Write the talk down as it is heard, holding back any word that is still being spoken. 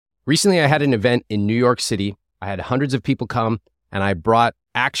Recently, I had an event in New York City. I had hundreds of people come, and I brought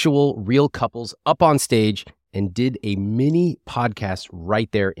actual real couples up on stage and did a mini podcast right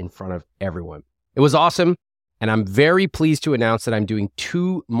there in front of everyone. It was awesome, and I'm very pleased to announce that I'm doing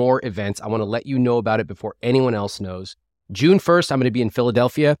 2 more events. I want to let you know about it before anyone else knows. June 1st, I'm going to be in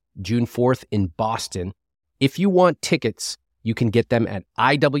Philadelphia. June 4th in Boston. If you want tickets, you can get them at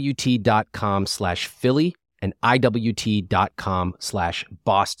iwt.com/Philly and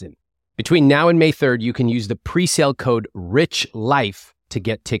iwt.com/Boston. Between now and May 3rd, you can use the presale code RICHLIFE to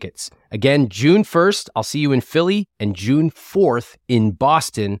get tickets. Again, June 1st, I'll see you in Philly, and June 4th in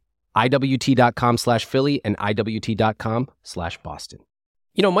Boston, iwt.com/Philly and iwt.com/Boston.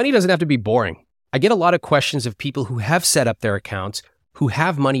 You know, money doesn't have to be boring. I get a lot of questions of people who have set up their accounts, who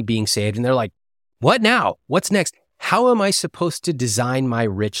have money being saved, and they're like, what now? What's next? How am I supposed to design my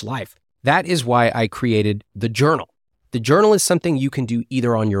rich life? That is why I created the journal. The journal is something you can do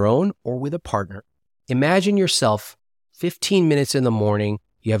either on your own or with a partner. Imagine yourself 15 minutes in the morning,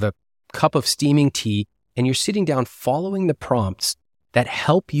 you have a cup of steaming tea, and you're sitting down following the prompts that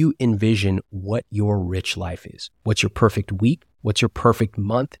help you envision what your rich life is. What's your perfect week? What's your perfect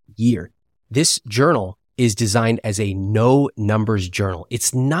month, year? This journal is designed as a no numbers journal.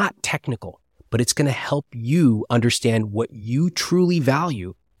 It's not technical, but it's going to help you understand what you truly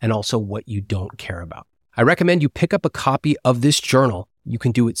value and also what you don't care about. I recommend you pick up a copy of this journal. You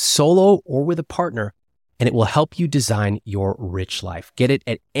can do it solo or with a partner, and it will help you design your rich life. Get it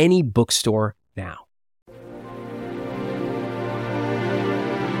at any bookstore now.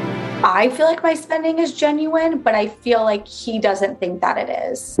 I feel like my spending is genuine, but I feel like he doesn't think that it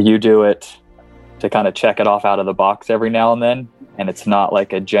is. You do it to kind of check it off out of the box every now and then, and it's not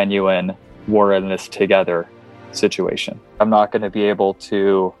like a genuine we're in this together situation. I'm not going to be able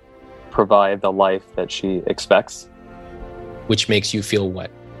to provide the life that she expects. Which makes you feel what?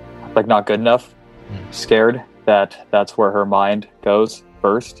 Like not good enough, scared that that's where her mind goes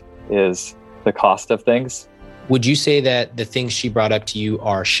first, is the cost of things. Would you say that the things she brought up to you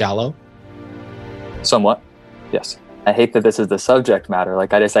are shallow? Somewhat, yes. I hate that this is the subject matter.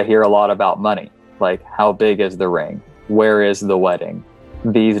 Like I hear a lot about money. Like how big is the ring? Where is the wedding?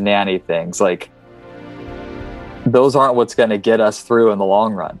 These nanny things, like those aren't what's going to get us through in the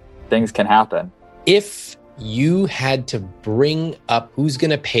long run. Things can happen. If you had to bring up who's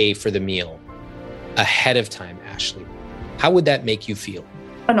going to pay for the meal ahead of time, Ashley, how would that make you feel?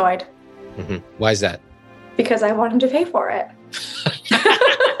 Annoyed. Mm-hmm. Why is that? Because I want him to pay for it.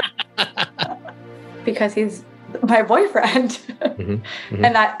 Because he's my boyfriend. Mm-hmm. Mm-hmm.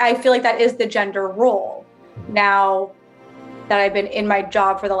 And I feel like that is the gender role. Mm-hmm. Now that I've been in my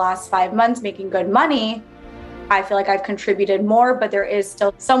job for the last 5 months making good money, I feel like I've contributed more, but there is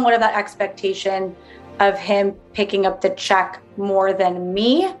still somewhat of that expectation of him picking up the check more than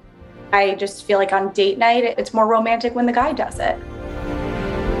me. I just feel like on date night, it's more romantic when the guy does it.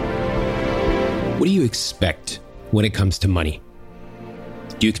 What do you expect when it comes to money?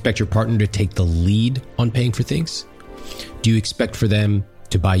 Do you expect your partner to take the lead on paying for things? Do you expect for them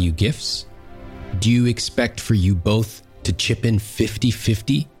to buy you gifts? Do you expect for you both to chip in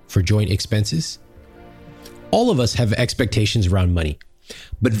 50-50 for joint expenses? All of us have expectations around money,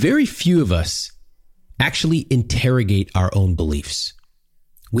 but very few of us actually interrogate our own beliefs.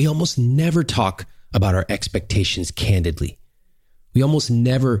 We almost never talk about our expectations candidly. We almost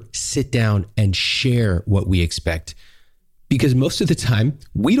never sit down and share what we expect because most of the time,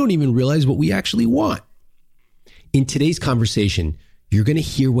 we don't even realize what we actually want. In today's conversation, you're going to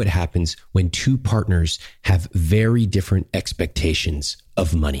hear what happens when 2 partners have very different expectations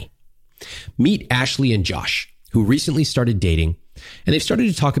of money. Meet Ashley and Josh, who recently started dating, and they've started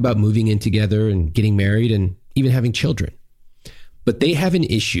to talk about moving in together and getting married and even having children. But they have an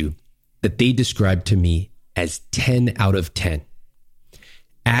issue that they described to me as 10 out of 10.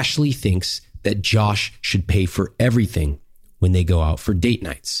 Ashley thinks that Josh should pay for everything when they go out for date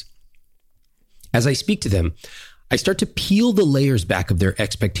nights. As I speak to them, I start to peel the layers back of their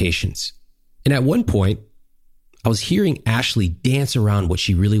expectations. And at one point, I was hearing Ashley dance around what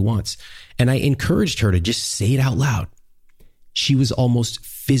she really wants, and I encouraged her to just say it out loud. She was almost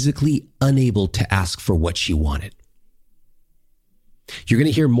physically unable to ask for what she wanted. You're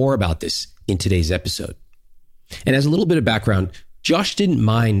going to hear more about this in today's episode. And as a little bit of background, Josh didn't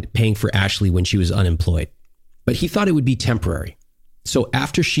mind paying for Ashley when she was unemployed, but he thought it would be temporary. So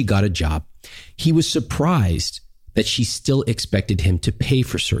after she got a job, he was surprised that she still expected him to pay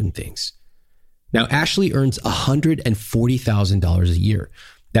for certain things. Now, Ashley earns $140,000 a year.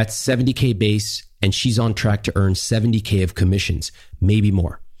 That's $70K base, and she's on track to earn $70K of commissions, maybe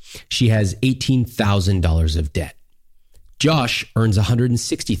more. She has $18,000 of debt. Josh earns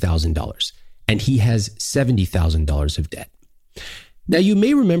 $160,000 and he has $70,000 of debt. Now, you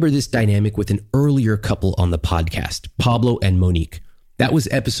may remember this dynamic with an earlier couple on the podcast, Pablo and Monique. That was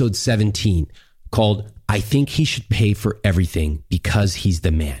episode 17, called I Think He Should Pay for Everything Because He's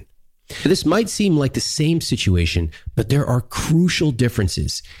the Man. This might seem like the same situation, but there are crucial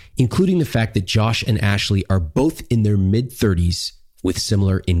differences, including the fact that Josh and Ashley are both in their mid-30s with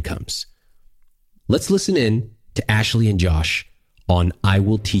similar incomes. Let's listen in to Ashley and Josh on I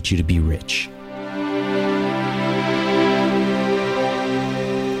Will Teach You to Be Rich.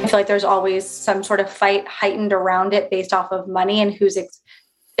 I feel like there's always some sort of fight heightened around it based off of money and who's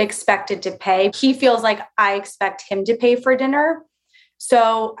expected to pay. He feels like I expect him to pay for dinner.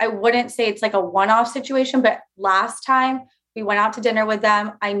 So I wouldn't say it's like a one-off situation, but last time we went out to dinner with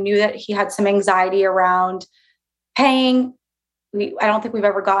them, I knew that he had some anxiety around paying. I don't think we've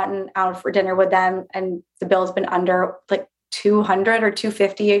ever gotten out for dinner with them, and the bill's been under like $200 or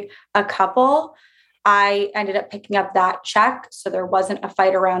 $250 a couple. I ended up picking up that check, so there wasn't a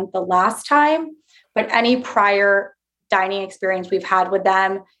fight around the last time. But any prior dining experience we've had with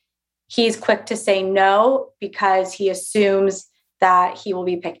them, he's quick to say no because he assumes that he will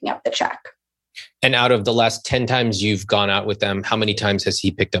be picking up the check. And out of the last 10 times you've gone out with them, how many times has he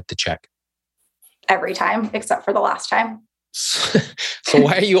picked up the check? Every time, except for the last time. So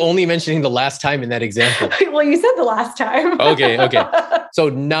why are you only mentioning the last time in that example? Well, you said the last time. Okay. So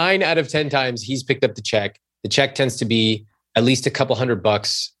 9 out of 10 times he's picked up the check. The check tends to be at least a couple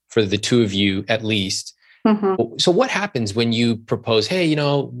 $100 for the two of you at least. Mm-hmm. So what happens when you propose, hey, we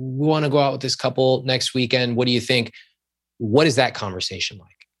want to go out with this couple next weekend. What do you think? What is that conversation like?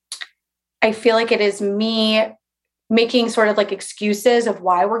 I feel like it is me making sort of like excuses of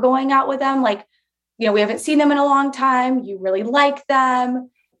why we're going out with them. Like, we haven't seen them in a long time. You really like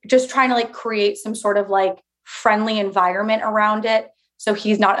them. Just trying to like create some sort of like friendly environment around it. So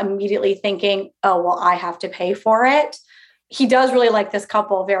he's not immediately thinking, oh, well, I have to pay for it. He does really like this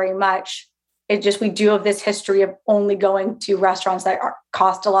couple very much. It just, we do have this history of only going to restaurants that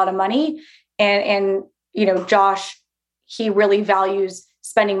cost a lot of money. And Josh, he really values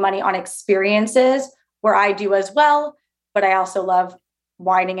spending money on experiences, where I do as well, but I also love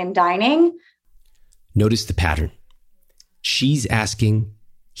wining and dining. Notice the pattern. She's asking,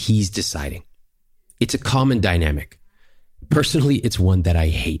 he's deciding. It's a common dynamic. Personally, it's one that I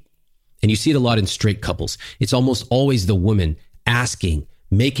hate. And you see it a lot in straight couples. It's almost always the woman asking,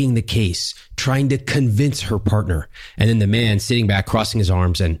 making the case, trying to convince her partner, and then the man sitting back, crossing his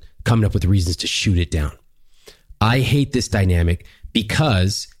arms and coming up with reasons to shoot it down. I hate this dynamic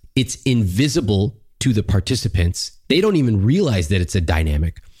because it's invisible to the participants. They don't even realize that it's a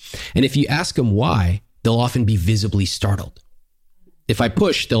dynamic. And if you ask them why, they'll often be visibly startled. If I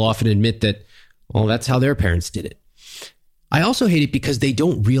push, they'll often admit that, well, that's how their parents did it. I also hate it because they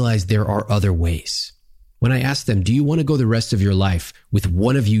don't realize there are other ways. When I ask them, do you want to go the rest of your life with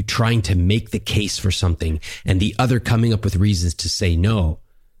one of you trying to make the case for something and the other coming up with reasons to say no,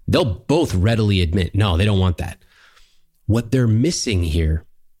 they'll both readily admit, no, they don't want that. What they're missing here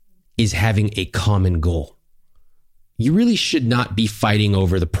is having a common goal. You really should not be fighting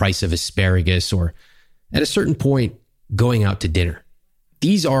over the price of asparagus or, at a certain point, going out to dinner.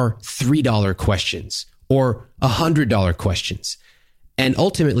 These are $3 questions or $100 questions. And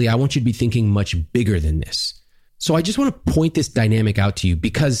ultimately, I want you to be thinking much bigger than this. So I just want to point this dynamic out to you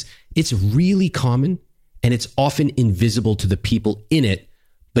because it's really common and it's often invisible to the people in it,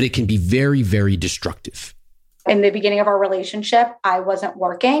 but it can be very, very destructive. In the beginning of our relationship, I wasn't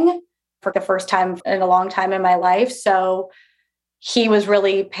working for the first time in a long time in my life. So he was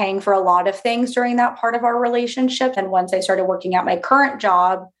really paying for a lot of things during that part of our relationship. And once I started working at my current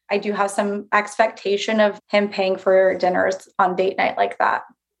job, I do have some expectation of him paying for dinners on date night like that.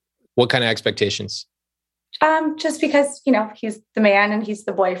 What kind of expectations? Just because, he's the man and he's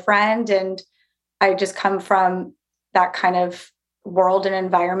the boyfriend. And I just come from that kind of world and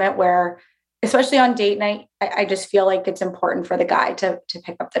environment where, especially on date night, I just feel like it's important for the guy to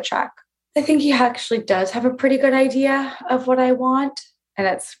pick up the check. I think he actually does have a pretty good idea of what I want. And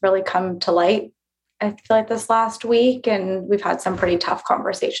it's really come to light, I feel like, this last week. And we've had some pretty tough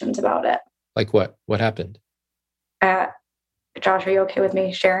conversations about it. Like what? What happened? Josh, are you okay with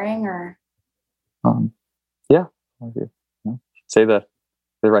me sharing or? Yeah. Say the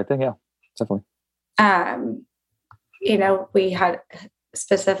right thing. Yeah, definitely. We had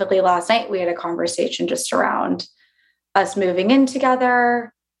specifically last night, we had a conversation just around us moving in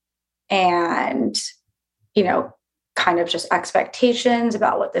together and, kind of just expectations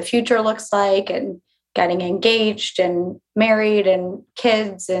about what the future looks like and getting engaged and married and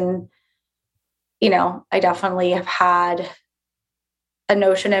kids. And I definitely have had a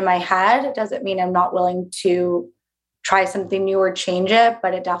notion in my head. It doesn't mean I'm not willing to try something new or change it,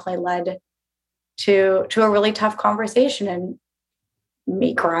 but it definitely led to a really tough conversation and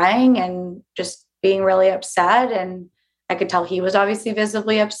me crying and just being really upset. And I could tell he was obviously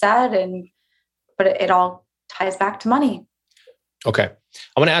visibly upset, but it all ties back to money. Okay.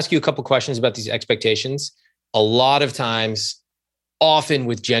 I want to ask you a couple questions about these expectations. A lot of times, often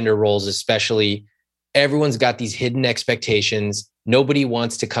with gender roles, especially, everyone's got these hidden expectations. Nobody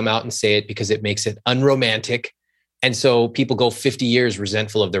wants to come out and say it because it makes it unromantic. And so people go 50 years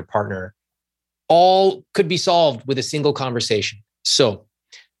resentful of their partner. All could be solved with a single conversation. So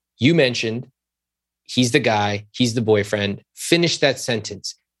you mentioned he's the guy, he's the boyfriend. Finish that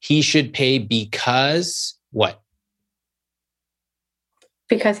sentence. He should pay because what?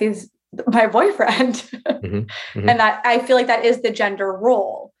 Because he's my boyfriend. Mm-hmm. Mm-hmm. And I feel like that is the gender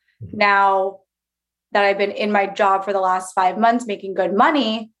role. Mm-hmm. Now that I've been in my job for the last 5 months making good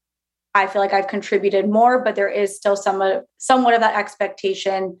money, I feel like I've contributed more, but there is still somewhat of that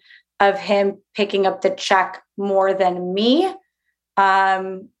expectation of him picking up the check more than me.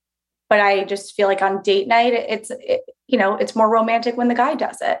 But I just feel like on date night, it's more romantic when the guy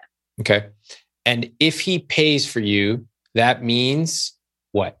does it. Okay. And if he pays for you, that means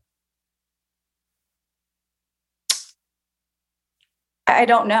what? I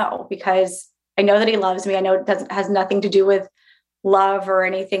don't know, because I know that he loves me. I know it has nothing to do with love or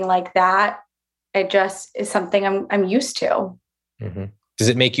anything like that. It just is something I'm used to. Mm-hmm. Does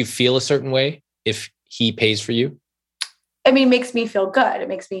it make you feel a certain way if he pays for you? I mean, it makes me feel good. It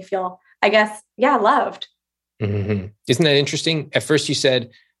makes me feel, I guess, loved. Mm-hmm. Isn't that interesting? At first you said,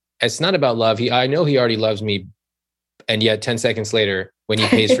 it's not about love. I know he already loves me. And yet 10 seconds later, when he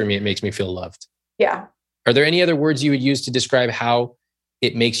pays for me, it makes me feel loved. Yeah. Are there any other words you would use to describe how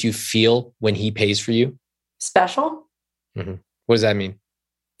it makes you feel when he pays for you? Special. Mm-hmm. What does that mean?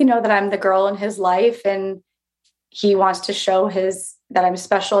 That I'm the girl in his life, and he wants to show that I'm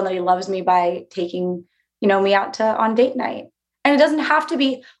special and that he loves me by taking, me out on date night. And it doesn't have to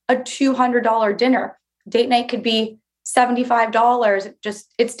be a $200 dinner. Date night could be $75.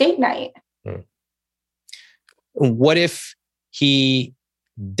 It's date night. Mm. What if he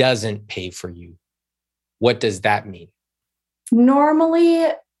doesn't pay for you? What does that mean? Normally,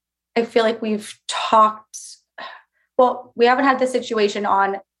 I feel like we've talked. Well, we haven't had this situation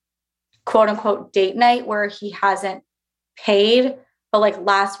on quote unquote date night where he hasn't paid. But like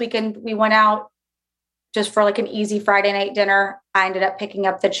last weekend, we went out just for like an easy Friday night dinner. I ended up picking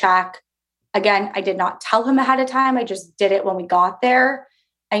up the check. Again, I did not tell him ahead of time. I just did it when we got there.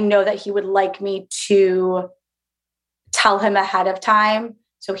 I know that he would like me to tell him ahead of time.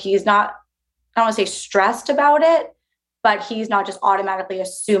 So he's not, I don't want to say stressed about it, but he's not just automatically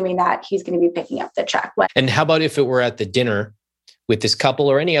assuming that he's going to be picking up the check. And how about if it were at the dinner with this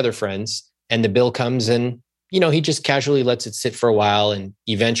couple or any other friends and the bill comes and, he just casually lets it sit for a while and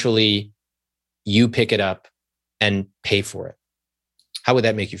eventually you pick it up and pay for it? How would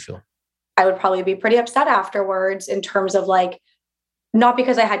that make you feel? I would probably be pretty upset afterwards in terms of not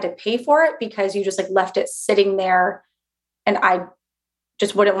because I had to pay for it, because you just left it sitting there and I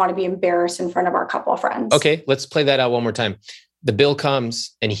just wouldn't want to be embarrassed in front of our couple of friends. Okay, let's play that out one more time. The bill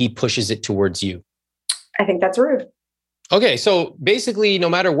comes and he pushes it towards you. I think that's rude. Okay, so basically, no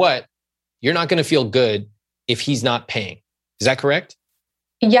matter what, you're not going to feel good if he's not paying. Is that correct?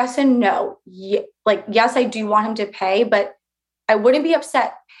 Yes and no. Yes, I do want him to pay, but I wouldn't be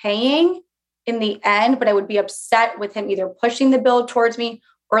upset paying in the end, but I would be upset with him either pushing the bill towards me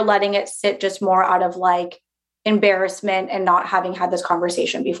or letting it sit just more out of embarrassment and not having had this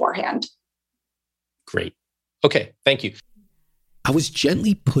conversation beforehand. Great. Okay. Thank you. I was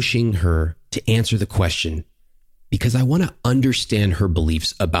gently pushing her to answer the question because I want to understand her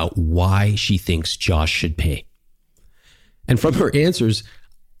beliefs about why she thinks Josh should pay. And from her answers,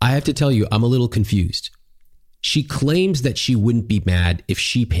 I have to tell you, I'm a little confused. She claims that she wouldn't be mad if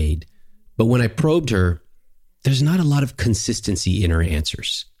she paid, but when I probed her, there's not a lot of consistency in her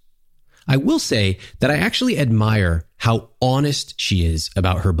answers. I will say that I actually admire how honest she is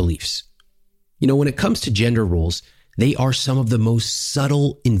about her beliefs. When it comes to gender roles, they are some of the most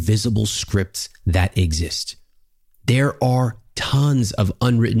subtle, invisible scripts that exist. There are tons of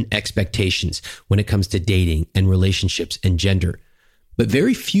unwritten expectations when it comes to dating and relationships and gender, but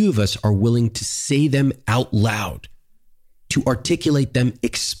very few of us are willing to say them out loud, to articulate them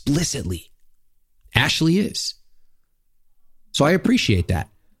explicitly. Ashley is. So I appreciate that.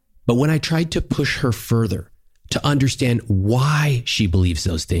 But when I tried to push her further to understand why she believes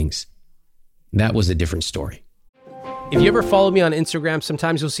those things, that was a different story. If you ever follow me on Instagram,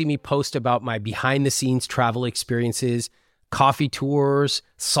 sometimes you'll see me post about my behind the scenes travel experiences, coffee tours,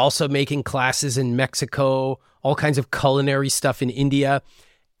 salsa making classes in Mexico, all kinds of culinary stuff in India.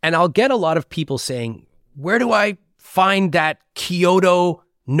 And I'll get a lot of people saying, where do I find that Kyoto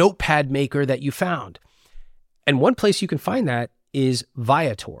notepad maker that you found? And one place you can find that is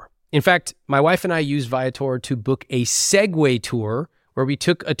Viator. In fact, my wife and I used Viator to book a Segway tour where we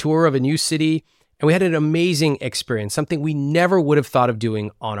took a tour of a new city and we had an amazing experience, something we never would have thought of doing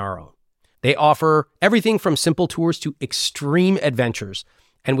on our own. They offer everything from simple tours to extreme adventures.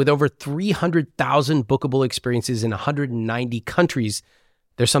 And with over 300,000 bookable experiences in 190 countries,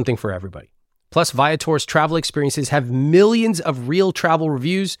 there's something for everybody. Plus, Viator's travel experiences have millions of real travel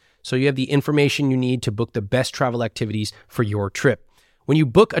reviews, so you have the information you need to book the best travel activities for your trip. When you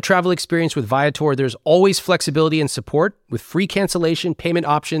book a travel experience with Viator, there's always flexibility and support with free cancellation, payment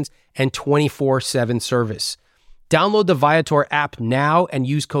options, and 24/7 service. Download the Viator app now and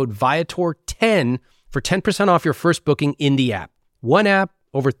use code Viator10 for 10% off your first booking in the app. One app,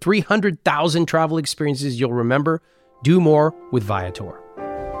 over 300,000 travel experiences you'll remember. Do more with Viator.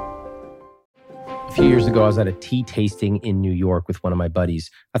 A few years ago, I was at a tea tasting in New York with one of my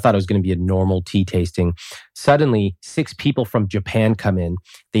buddies. I thought it was going to be a normal tea tasting. Suddenly, 6 people from Japan come in.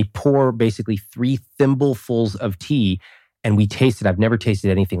 They pour basically 3 thimblefuls of tea, and we tasted. I've never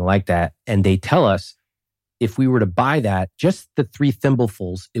tasted anything like that. And they tell us if we were to buy that, just the 3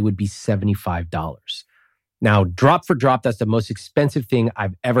 thimblefuls, it would be $75. Now, drop for drop, that's the most expensive thing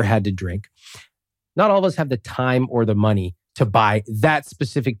I've ever had to drink. Not all of us have the time or the money to buy that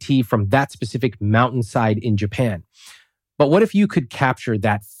specific tea from that specific mountainside in Japan. But what if you could capture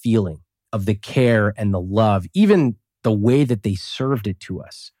that feeling of the care and the love, even the way that they served it to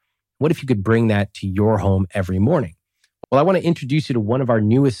us? What if you could bring that to your home every morning? Well, I want to introduce you to one of our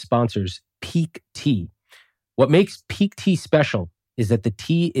newest sponsors, Pique Tea. What makes Pique Tea special is that the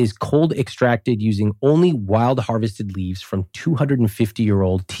tea is cold extracted using only wild harvested leaves from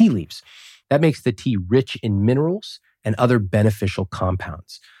 250-year-old tea leaves. That makes the tea rich in minerals and other beneficial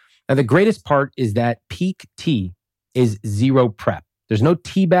compounds. Now, the greatest part is that Pique Tea is zero prep. There's no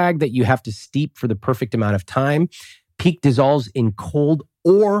tea bag that you have to steep for the perfect amount of time. Pique dissolves in cold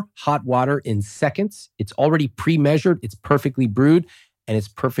or hot water in seconds. It's already pre-measured, it's perfectly brewed, and it's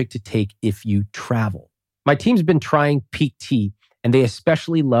perfect to take if you travel. My team's been trying Pique Tea, and they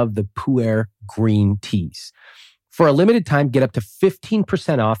especially love the Pu'er green teas. For a limited time, get up to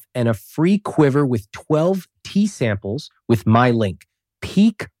 15% off and a free quiver with 12 tea samples with my link,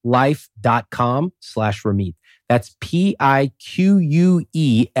 piquelife.com/Ramit. That's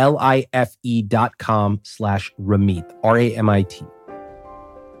PIQUELIFE.com/Ramit, RAMIT.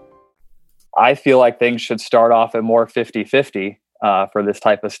 I feel like things should start off at more 50-50 for this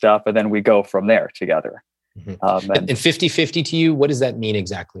type of stuff, and then we go from there together. Mm-hmm. And 50-50 to you, what does that mean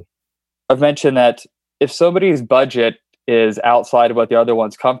exactly? I've mentioned that if somebody's budget is outside of what the other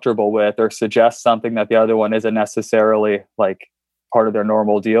one's comfortable with or suggests something that the other one isn't necessarily like part of their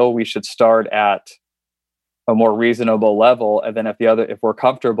normal deal, we should start at a more reasonable level. And then if we're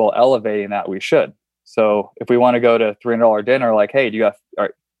comfortable elevating that, we should. So if we want to go to $300 dinner, like, hey, do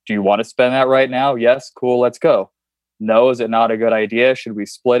you want to spend that right now? Yes, cool, let's go. No, is it not a good idea? Should we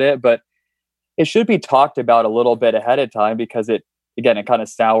split it? But it should be talked about a little bit ahead of time because it kind of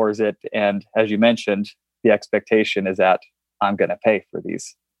sours it. And as you mentioned, the expectation is that I'm going to pay for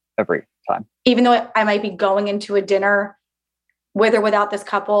these every time. Even though I might be going into a dinner with or without this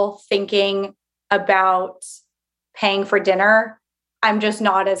couple thinking about paying for dinner, I'm just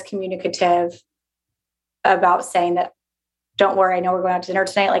not as communicative about saying that, don't worry, I know we're going out to dinner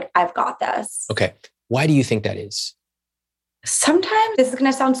tonight. Like, I've got this. Okay. Why do you think that is? Sometimes this is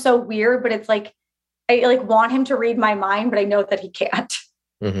going to sound so weird, but it's like, I want him to read my mind, but I know that he can't.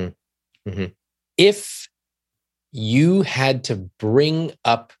 Mm-hmm. Mm-hmm. If you had to bring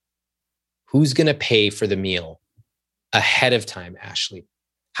up who's going to pay for the meal ahead of time, Ashley,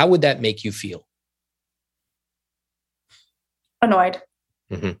 how would that make you feel? Annoyed.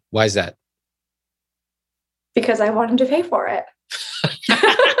 Mm-hmm. Why is that? Because I want him to pay for it.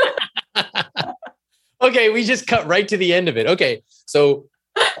 Okay, we just cut right to the end of it. Okay, so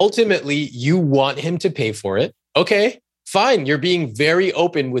ultimately, you want him to pay for it. Okay, fine. You're being very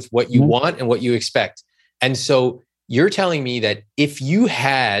open with what you want and what you expect. And so you're telling me that if you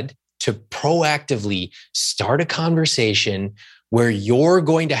had to proactively start a conversation where you're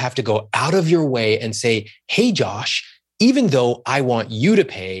going to have to go out of your way and say, hey, Josh, even though I want you to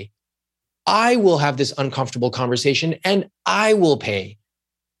pay, I will have this uncomfortable conversation and I will pay.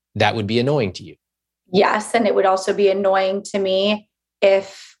 That would be annoying to you. Yes. And it would also be annoying to me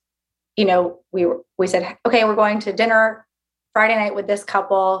if we said, okay, we're going to dinner Friday night with this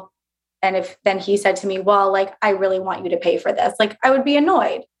couple. And if then he said to me, well, like, I really want you to pay for this. Like, I would be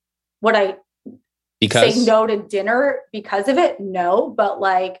annoyed. Would I say no to dinner because of it? No, but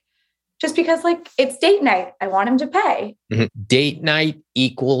like, just because like it's date night, I want him to pay. Mm-hmm. Date night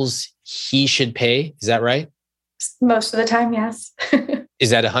equals he should pay. Is that right? Most of the time, yes.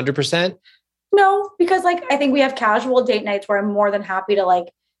 Is that 100%? No, because like, I think we have casual date nights where I'm more than happy to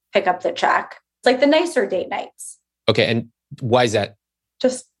like pick up the check. It's like the nicer date nights. Okay. And why is that?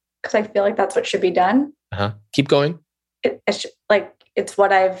 Just because I feel like that's what should be done. Keep going. It's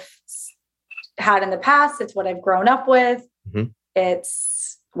what I've had in the past. It's what I've grown up with. Mm-hmm.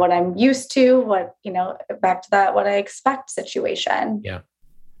 It's what I'm used to, back to that, what I expect situation. Yeah.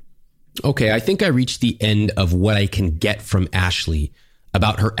 Okay. I think I reached the end of what I can get from Ashley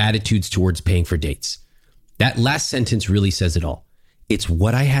about her attitudes towards paying for dates. That last sentence really says it all. It's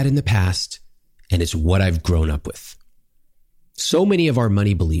what I had in the past, and it's what I've grown up with. So many of our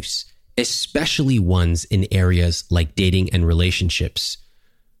money beliefs, especially ones in areas like dating and relationships,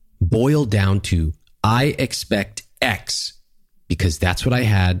 boil down to, I expect X because that's what I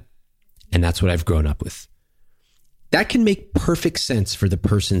had and that's what I've grown up with. That can make perfect sense for the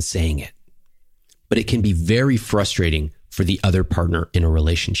person saying it, but it can be very frustrating for the other partner in a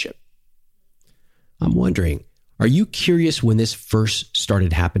relationship. I'm wondering, are you curious when this first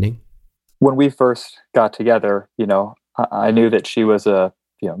started happening? When we first got together, I knew that she was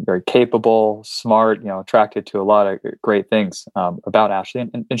very capable, smart, attracted to a lot of great things about Ashley.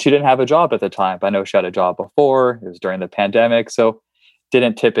 And she didn't have a job at the time. I know she had a job before. It was during the pandemic. So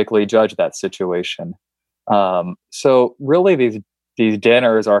didn't typically judge that situation. So really these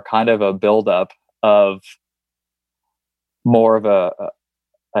dinners are kind of a buildup of more of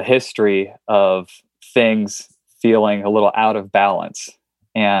a history of things feeling a little out of balance.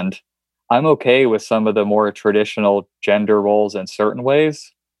 And I'm okay with some of the more traditional gender roles in certain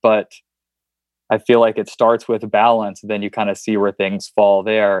ways, but I feel like it starts with balance. Then you kind of see where things fall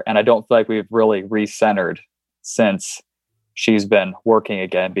there. And I don't feel like we've really recentered since she's been working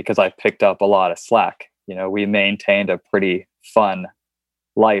again, because I picked up a lot of slack. We maintained a pretty fun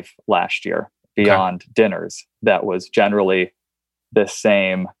life last year beyond dinners that was generally the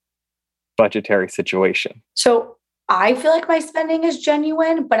same budgetary situation. So I feel like my spending is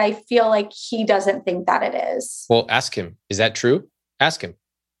genuine, but I feel like he doesn't think that it is. Well, ask him. Is that true? Ask him.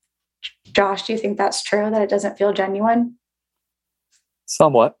 Josh, do you think that's true, that it doesn't feel genuine?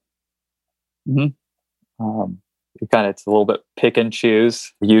 Somewhat. Mm-hmm. It's a little bit pick and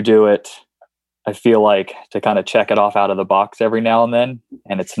choose. You do it, I feel like, to kind of check it off out of the box every now and then.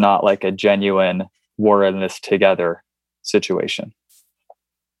 And it's not like a genuine we're in this together situation.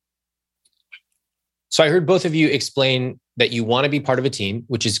 So I heard both of you explain that you want to be part of a team,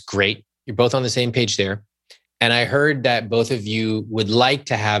 which is great. You're both on the same page there. And I heard that both of you would like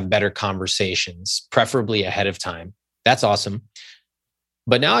to have better conversations, preferably ahead of time. That's awesome.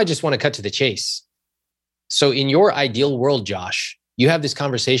 But now I just want to cut to the chase. So in your ideal world, Josh, you have this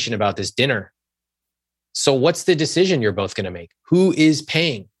conversation about this dinner. So what's the decision you're both going to make? Who is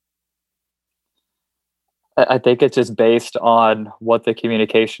paying? I think it's just based on what the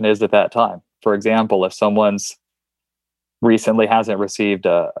communication is at that time. For example, if someone's recently hasn't received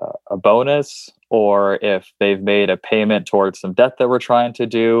a bonus, or if they've made a payment towards some debt that we're trying to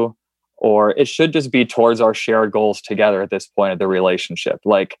do, or it should just be towards our shared goals together at this point of the relationship.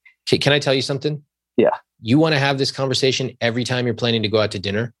 Like, can I tell you something? Yeah. You want to have this conversation every time you're planning to go out to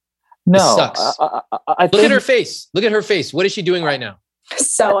dinner? No. It sucks. Look at her face. Look at her face. What is she doing right now?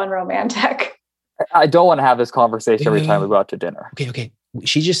 So unromantic. I don't want to have this conversation every time we go out to dinner. Okay.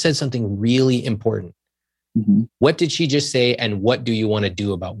 She just said something really important. Mm-hmm. What did she just say? And what do you want to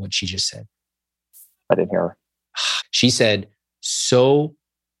do about what she just said? I didn't hear her. She said, so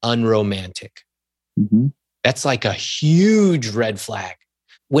unromantic. Mm-hmm. That's like a huge red flag.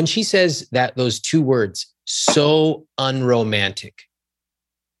 When she says that, those two words, so unromantic,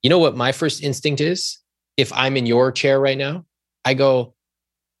 you know what my first instinct is? If I'm in your chair right now, I go,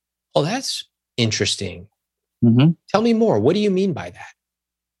 oh, that's interesting. Mm-hmm. Tell me more. What do you mean by that?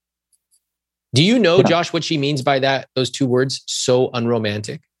 Do you know, Josh, what she means by that? Those two words, so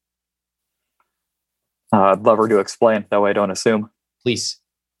unromantic? I'd love her to explain. That way I don't assume. Please.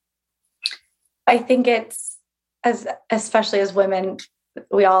 I think it's, especially as women,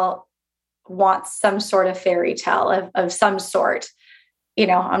 we all want some sort of fairy tale of some sort.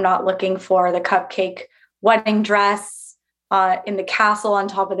 I'm not looking for the cupcake wedding dress in the castle on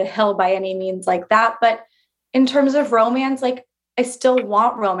top of the hill by any means like that. But in terms of romance, like, I still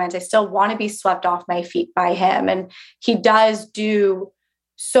want romance. I still want to be swept off my feet by him. And he does do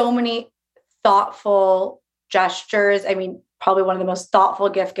so many thoughtful gestures. I mean, probably one of the most thoughtful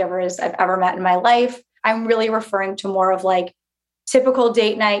gift givers I've ever met in my life. I'm really referring to more of like typical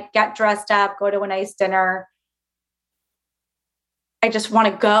date night, get dressed up, go to a nice dinner. I just want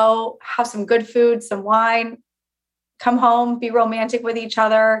to go have some good food, some wine, come home, be romantic with each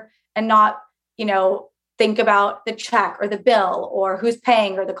other, and not, think about the check or the bill or who's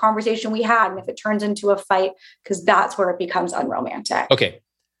paying or the conversation we had. And if it turns into a fight, because that's where it becomes unromantic. Okay.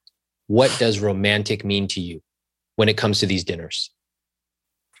 What does romantic mean to you when it comes to these dinners?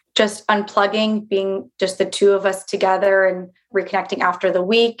 Just unplugging, being just the two of us together and reconnecting after the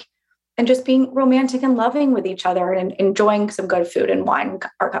week, and just being romantic and loving with each other and enjoying some good food and wine in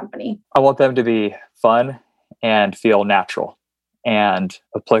our company. I want them to be fun and feel natural and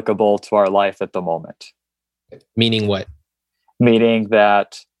applicable to our life at the moment. Meaning what? Meaning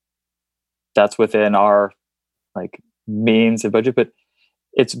that that's within our means and budget. But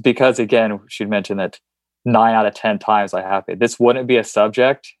it's because, again, she'd mentioned that 9 out of 10 times I have it. This wouldn't be a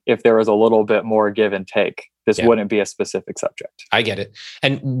subject if there was a little bit more give and take. This wouldn't be a specific subject. I get it.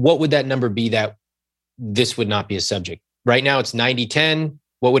 And what would that number be that this would not be a subject? Right now it's 90-10.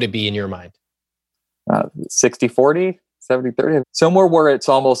 What would it be in your mind? 60-40, 70-30. Somewhere where it's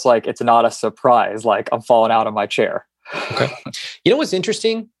almost like it's not a surprise, like I'm falling out of my chair. Okay. You know what's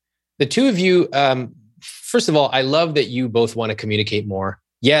interesting? The two of you, first of all, I love that you both want to communicate more.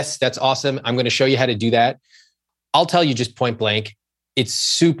 Yes, that's awesome. I'm going to show you how to do that. I'll tell you just point blank, it's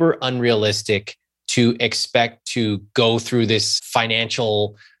super unrealistic to expect to go through this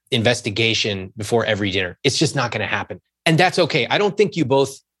financial investigation before every dinner. It's just not going to happen. And that's okay. I don't think you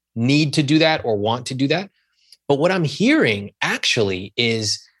both need to do that or want to do that. But what I'm hearing actually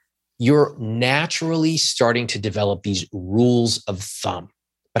is you're naturally starting to develop these rules of thumb,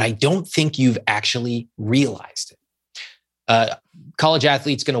 but I don't think you've actually realized it. College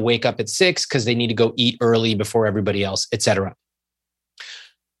athlete's going to wake up at 6 because they need to go eat early before everybody else, etc.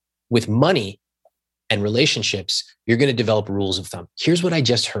 With money and relationships, you're going to develop rules of thumb. Here's what I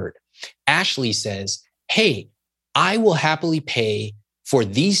just heard. Ashley says, hey, I will happily pay for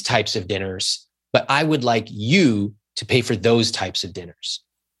these types of dinners, but I would like you to pay for those types of dinners.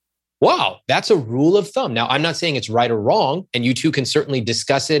 Wow, that's a rule of thumb. Now, I'm not saying it's right or wrong, and you two can certainly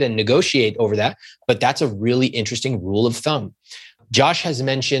discuss it and negotiate over that, but that's a really interesting rule of thumb. Josh has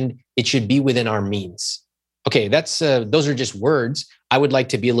mentioned it should be within our means. Okay, those are just words. I would like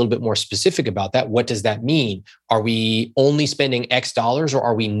to be a little bit more specific about that. What does that mean? Are we only spending X dollars or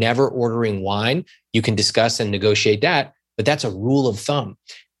are we never ordering wine? You can discuss and negotiate that, but that's a rule of thumb.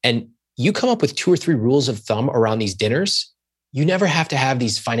 And you come up with 2 or 3 rules of thumb around these dinners, you never have to have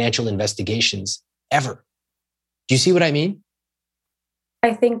these financial investigations ever. Do you see what I mean?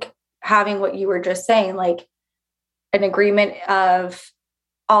 I think having what you were just saying, like an agreement of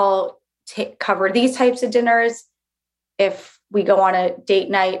I'll cover these types of dinners. If we go on a date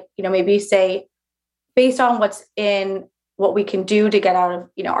night, maybe say based on what we can do to get out of,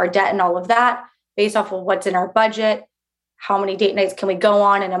 our debt and all of that, based off of what's in our budget, how many date nights can we go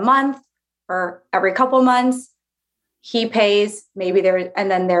on in a month or every couple months? He pays, and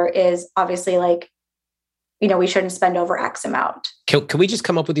then there is obviously we shouldn't spend over X amount. Can we just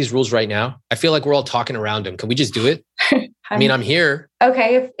come up with these rules right now? I feel like we're all talking around them. Can we just do it? I mean, I'm here.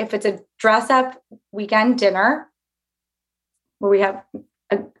 Okay. If it's a dress up weekend dinner where we have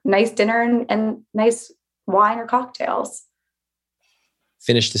a nice dinner and nice wine or cocktails.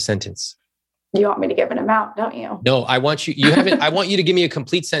 Finish the sentence. You want me to give an amount, don't you? No, I want you haven't, I want you to give me a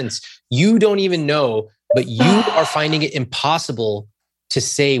complete sentence. You don't even know, but you are finding it impossible to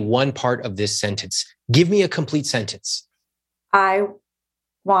say one part of this sentence. Give me a complete sentence. I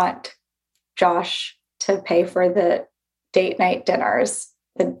want Josh to pay for the date night dinners,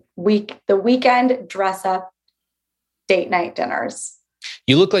 the weekend dress up date night dinners.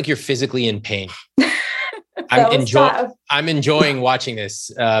 You look like you're physically in pain. I'm enjoying watching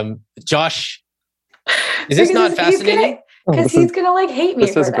this. Josh, is this not fascinating? Because he's going to hate me for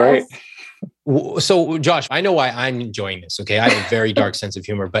this. This is great. So Josh, I know why I'm enjoying this. Okay. I have a very dark sense of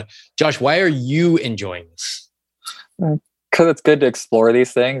humor, but Josh, why are you enjoying this? Because it's good to explore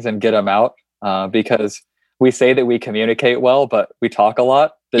these things and get them out. Because we say that we communicate well, but we talk a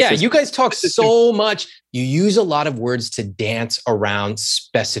lot. You guys talk so much. You use a lot of words to dance around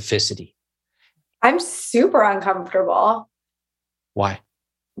specificity. I'm super uncomfortable. Why?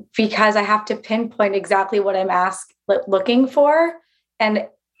 Because I have to pinpoint exactly what I'm looking for. And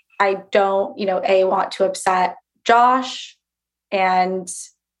I don't, want to upset Josh, and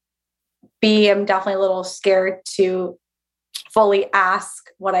B, I'm definitely a little scared to fully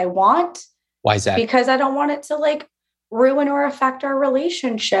ask what I want. Why is that? Because I don't want it to ruin or affect our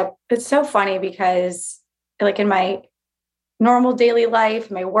relationship. It's so funny because like in my normal daily life,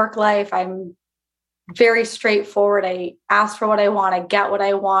 my work life, I'm very straightforward. I ask for what I want. I get what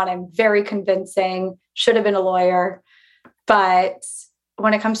I want. I'm very convincing. Should have been a lawyer. But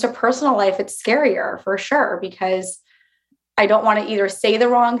when it comes to personal life, it's scarier for sure, because I don't want to either say the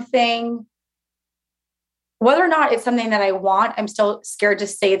wrong thing. Whether or not it's something that I want, I'm still scared to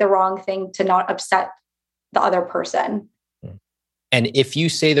say the wrong thing to not upset the other person. And if you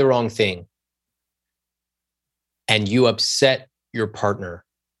say the wrong thing and you upset your partner,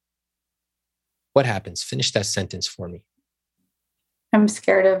 what happens? Finish that sentence for me. I'm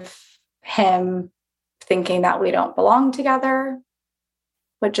scared of him thinking that we don't belong together,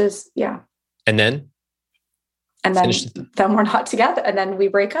 which is, yeah. And then we're not together. And then we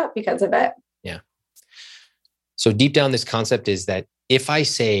break up because of it. Yeah. So deep down, this concept is that if I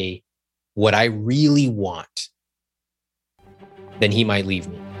say what I really want, then he might leave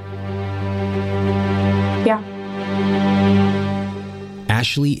me. Yeah.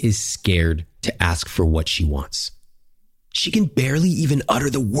 Ashley is scared to ask for what she wants. She can barely even utter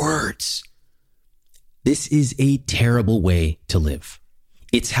the words. This is a terrible way to live.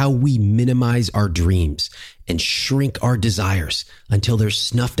 It's how we minimize our dreams and shrink our desires until they're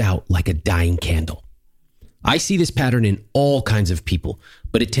snuffed out like a dying candle. I see this pattern in all kinds of people,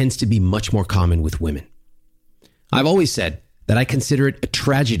 but it tends to be much more common with women. I've always said that I consider it a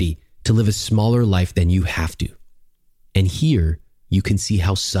tragedy to live a smaller life than you have to. And here you can see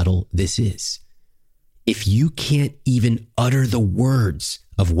how subtle this is. If you can't even utter the words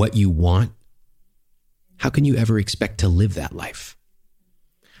of what you want, how can you ever expect to live that life?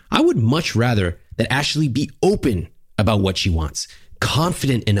 I would much rather that Ashley be open about what she wants,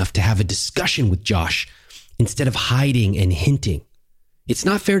 confident enough to have a discussion with Josh instead of hiding and hinting. It's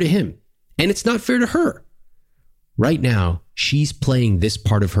not fair to him, and it's not fair to her. Right now, she's playing this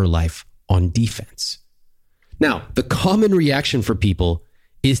part of her life on defense. Now, the common reaction for people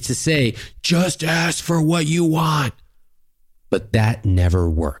is to say, just ask for what you want. But that never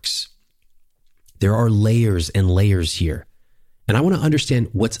works. There are layers and layers here. And I want to understand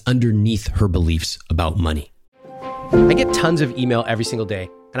what's underneath her beliefs about money. I get tons of email every single day,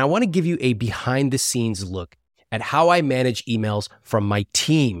 and I want to give you a behind the scenes look at how I manage emails from my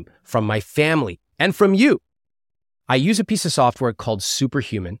team, from my family, and from you. I use a piece of software called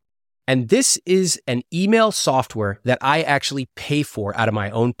Superhuman, and this is an email software that I actually pay for out of my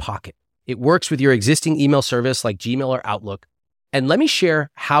own pocket. It works with your existing email service like Gmail or Outlook. And let me share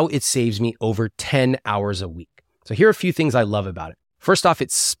how it saves me over 10 hours a week. So here are a few things I love about it. First off,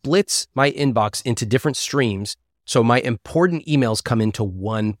 it splits my inbox into different streams, so my important emails come into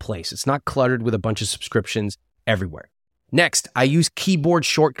one place. It's not cluttered with a bunch of subscriptions everywhere. Next, I use keyboard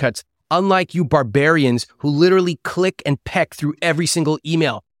shortcuts, unlike you barbarians who literally click and peck through every single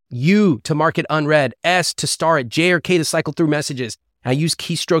email. U to mark it unread, S to star it, J or K to cycle through messages. I use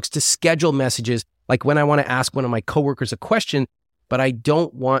keystrokes to schedule messages, like when I want to ask one of my coworkers a question, but I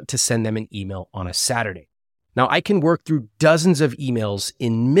don't want to send them an email on a Saturday. Now, I can work through dozens of emails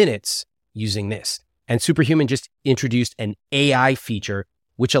in minutes using this. And Superhuman just introduced an AI feature,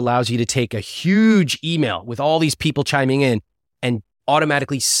 which allows you to take a huge email with all these people chiming in and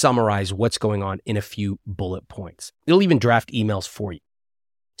automatically summarize what's going on in a few bullet points. It'll even draft emails for you.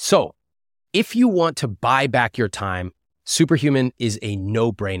 So if you want to buy back your time, Superhuman is a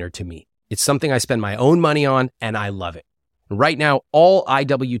no-brainer to me. It's something I spend my own money on, and I love it. Right now, all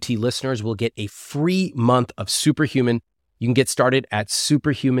IWT listeners will get a free month of Superhuman. You can get started at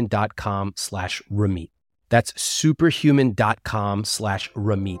superhuman.com/Ramit. That's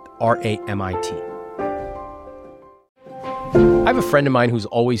superhuman.com/Ramit, R-A-M-I-T. I have a friend of mine who's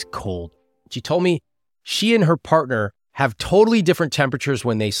always cold. She told me she and her partner have totally different temperatures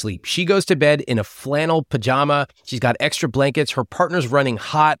when they sleep. She goes to bed in a flannel pajama. She's got extra blankets. Her partner's running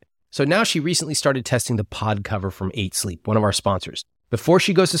hot. So now she recently started testing the pod cover from 8 Sleep, one of our sponsors. Before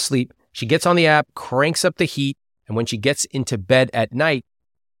she goes to sleep, she gets on the app, cranks up the heat, and when she gets into bed at night,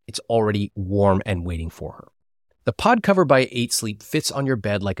 it's already warm and waiting for her. The pod cover by 8 Sleep fits on your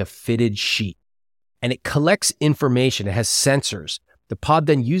bed like a fitted sheet, and it collects information. It has sensors. The pod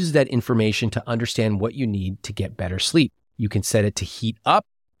then uses that information to understand what you need to get better sleep. You can set it to heat up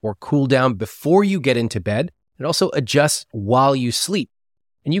or cool down before you get into bed. It also adjusts while you sleep.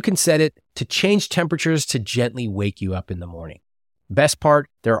 And you can set it to change temperatures to gently wake you up in the morning. Best part,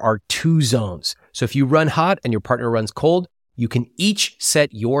 there are 2 zones. So if you run hot and your partner runs cold, you can each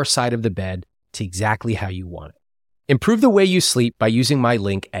set your side of the bed to exactly how you want it. Improve the way you sleep by using my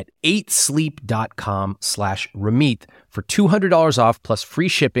link at 8sleep.com/Ramit for $200 off plus free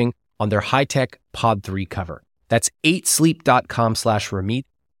shipping on their high-tech Pod 3 cover. That's 8sleep.com/Ramit,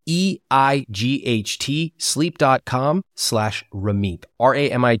 EIGHT, sleep.com/Ramit,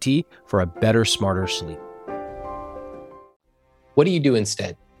 RAMIT, for a better, smarter sleep. What do you do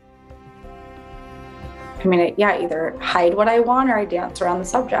instead? I mean, either hide what I want or I dance around the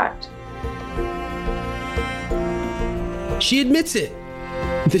subject. She admits it.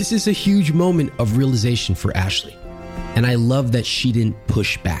 This is a huge moment of realization for Ashley. And I love that she didn't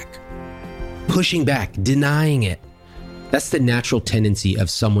push back. Pushing back, denying it. That's the natural tendency of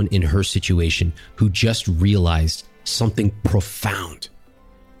someone in her situation who just realized something profound.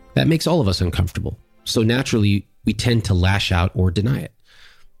 That makes all of us uncomfortable. So naturally, we tend to lash out or deny it.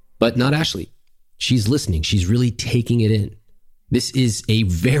 But not Ashley. She's listening. She's really taking it in. This is a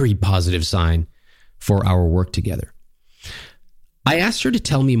very positive sign for our work together. I asked her to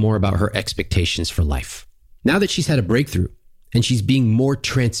tell me more about her expectations for life. Now that she's had a breakthrough and she's being more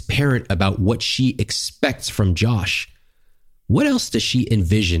transparent about what she expects from Josh, what else does she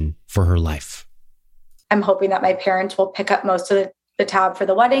envision for her life? I'm hoping that my parents will pick up most of the tab for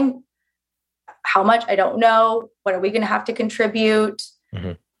the wedding. How much? I don't know. What are we going to have to contribute?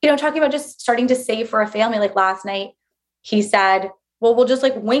 Mm-hmm. Talking about just starting to save for a family. Like last night, he said, well, we'll just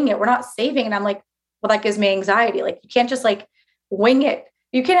wing it. We're not saving. And I'm like, well, that gives me anxiety. You can't just wing it.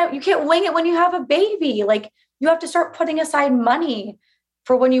 You can't wing it when you have a baby. You have to start putting aside money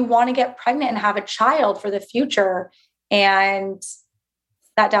for when you want to get pregnant and have a child for the future. And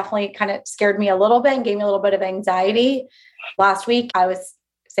that definitely kind of scared me a little bit and gave me a little bit of anxiety. Last week, I was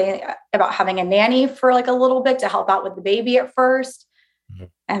saying about having a nanny for a little bit to help out with the baby at first. Mm-hmm.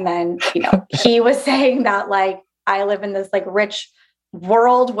 And then, he was saying that I live in this rich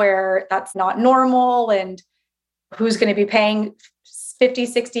world where that's not normal. And who's going to be paying $50,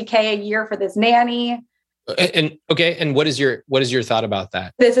 $60K a year for this nanny? And what is your thought about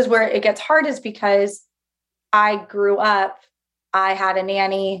that? This is where it gets hard, is because I grew up, I had a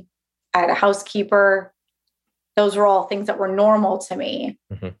nanny, I had a housekeeper. Those were all things that were normal to me.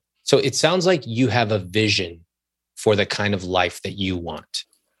 Mm-hmm. So it sounds like you have a vision for the kind of life that you want.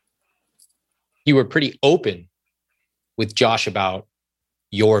 You were pretty open with Josh about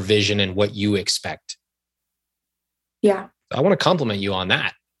your vision and what you expect. Yeah. I want to compliment you on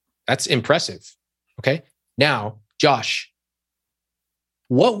that. That's impressive. Okay. Now, Josh,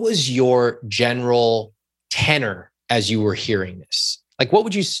 what was your general tenor as you were hearing this? What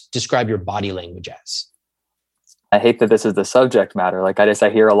would you describe your body language as? I hate that this is the subject matter. I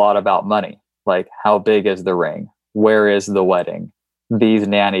hear a lot about money. How big is the ring? Where is the wedding? These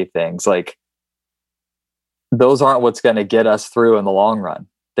nanny things. Those aren't what's going to get us through in the long run.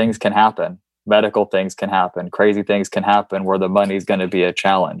 Things can happen. Medical things can happen. Crazy things can happen where the money's going to be a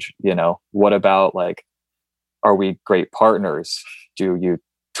challenge. What about are we great partners? Do you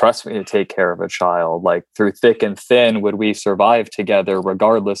trust me to take care of a child? Through thick and thin, would we survive together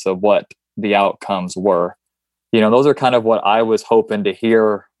regardless of what the outcomes were? Those are kind of what I was hoping to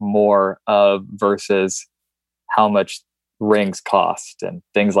hear more of versus how much rings cost and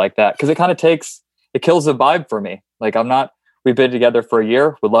things like that. Because it kills the vibe for me. We've been together for a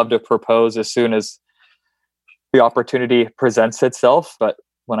year. Would love to propose as soon as the opportunity presents itself. But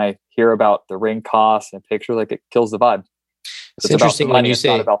when I hear about the ring costs and picture, it kills the vibe. It's interesting when you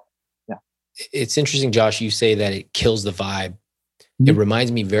say, it's interesting, Josh, you say that it kills the vibe. Mm-hmm. It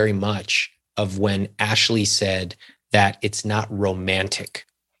reminds me very much of when Ashley said that it's not romantic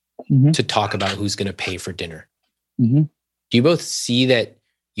to talk about who's going to pay for dinner. Mm-hmm. Do you both see that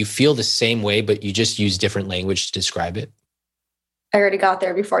you feel the same way, but you just use different language to describe it? I already got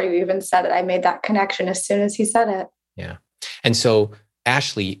there before you even said it. I made that connection as soon as he said it. Yeah. And so,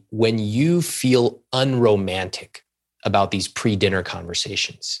 Ashley, when you feel unromantic about these pre-dinner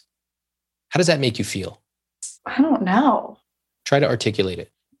conversations, how does that make you feel? I don't know. Try to articulate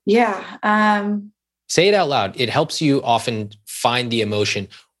it. Yeah. Say it out loud. It helps you often find the emotion.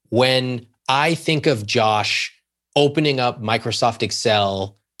 When I think of Josh opening up Microsoft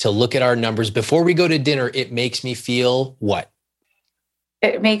Excel to look at our numbers before we go to dinner, it makes me feel what?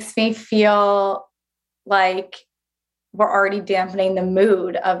 It makes me feel like we're already dampening the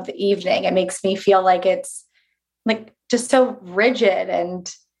mood of the evening. It makes me feel like it's just so rigid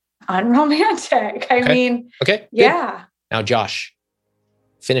and unromantic. Okay. Yeah. Good. Now, Josh,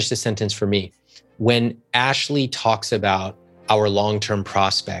 finish the sentence for me. When Ashley talks about our long-term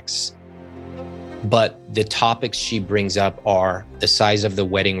prospects, but the topics she brings up are the size of the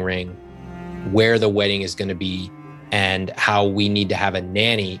wedding ring, where the wedding is going to be, and how we need to have a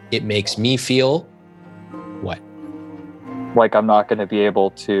nanny, it makes me feel what? Like I'm not going to be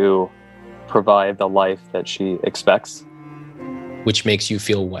able to provide the life that she expects. Which makes you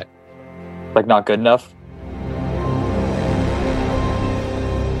feel what? Like not good enough.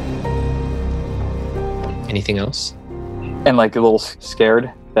 Anything else? And like a little scared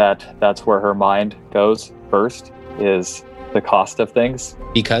that that's where her mind goes first, is the cost of things.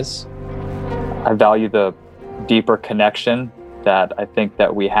 Because? I value the deeper connection that I think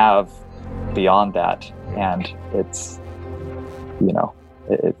that we have beyond that. And it's,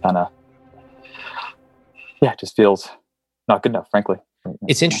 it kind of, it just feels not good enough, frankly.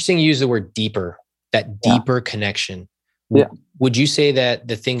 It's interesting you use the word deeper, that deeper connection. Yeah. Would you say that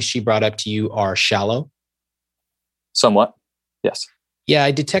the things she brought up to you are shallow? Somewhat, yes. Yeah,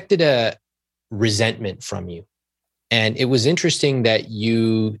 I detected a resentment from you. And it was interesting that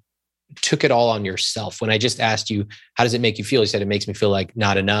you took it all on yourself. When I just asked you, how does it make you feel? You said, it makes me feel like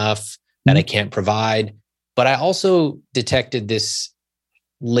not enough, that I can't provide. But I also detected this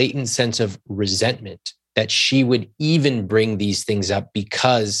latent sense of resentment that she would even bring these things up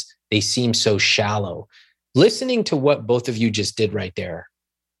because they seem so shallow. Listening to what both of you just did right there,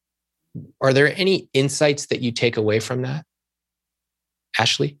 are there any insights that you take away from that?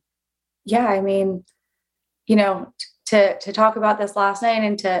 Ashley? Yeah, I mean, to talk about this last night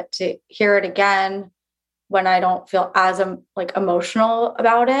and to hear it again when I don't feel as emotional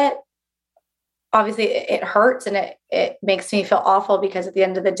about it, obviously it hurts and it makes me feel awful, because at the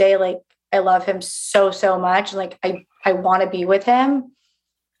end of the day, like, I love him so much. Like, I want to be with him,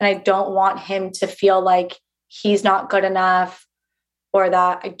 and I don't want him to feel like he's not good enough, or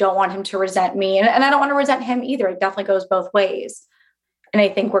that I don't want him to resent me. And I don't want to resent him either. It definitely goes both ways. And I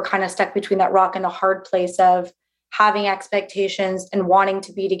think we're kind of stuck between that rock and a hard place of having expectations and wanting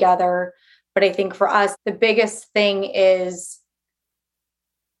to be together. But I think for us, the biggest thing is,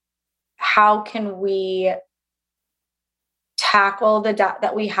 how can we tackle the debt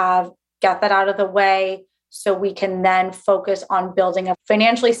that we have, get that out of the way, so we can then focus on building a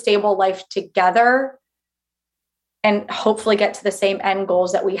financially stable life together, and hopefully get to the same end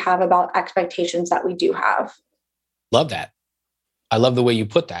goals that we have about expectations that we do have. Love that. I love the way you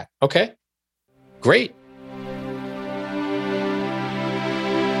put that. Okay, great.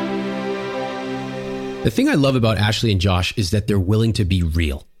 The thing I love about Ashley and Josh is that they're willing to be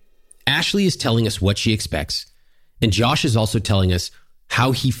real. Ashley is telling us what she expects, and Josh is also telling us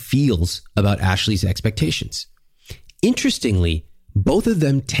how he feels about Ashley's expectations. Interestingly, both of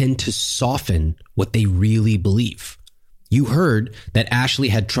them tend to soften what they really believe. You heard that Ashley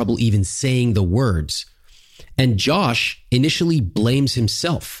had trouble even saying the words, and Josh initially blames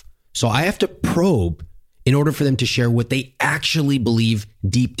himself. So I have to probe in order for them to share what they actually believe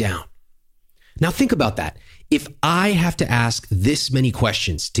deep down. Now think about that. If I have to ask this many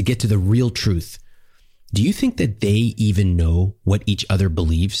questions to get to the real truth, do you think that they even know what each other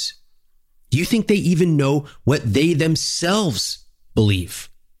believes? Do you think they even know what they themselves believe?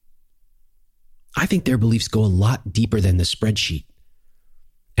 I think their beliefs go a lot deeper than the spreadsheet.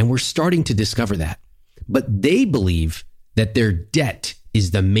 And we're starting to discover that. But they believe that their debt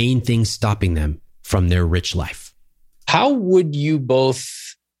is the main thing stopping them from their rich life. How would you both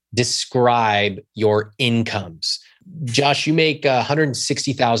describe your incomes? Josh, you make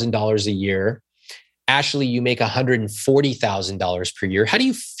 $160,000 a year. Ashley, you make $140,000 per year. How do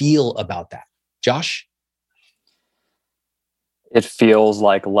you feel about that? Josh? It feels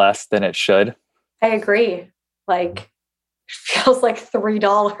like less than it should. I agree. Like, it feels like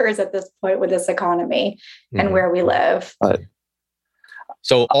 $3 at this point with this economy and where we live.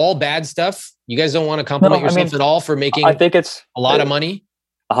 So all bad stuff? You guys don't want to compliment yourself at all for making I think it's a lot of money?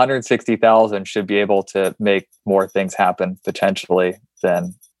 160,000 should be able to make more things happen potentially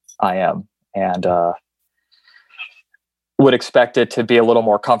than I am. And would expect it to be a little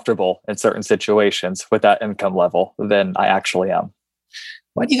more comfortable in certain situations with that income level than I actually am.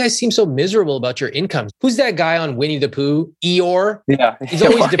 Why do you guys seem so miserable about your incomes? Who's that guy on Winnie the Pooh? Eeyore? Yeah. He's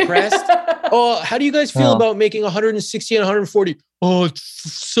always depressed. Oh, how do you guys feel about making 160 and 140? Oh, it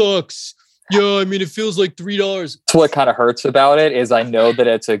sucks. Yeah, I mean, it feels like $3. That's what kind of hurts about it is I know that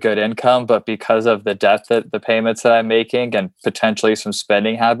it's a good income, but because of the debt that the payments that I'm making and potentially some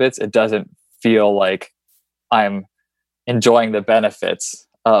spending habits, it doesn't feel like I'm enjoying the benefits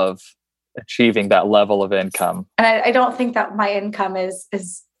of achieving that level of income. And I don't think that my income is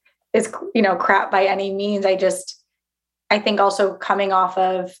crap by any means. I think also coming off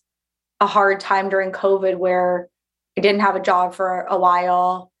of a hard time during COVID where I didn't have a job for a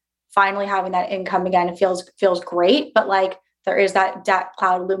while, finally having that income again, it feels great, but like there is that debt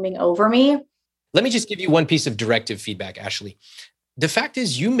cloud looming over me. Let me just give you one piece of directive feedback, Ashley. The fact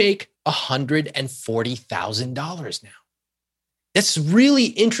is you make $140,000 now. That's really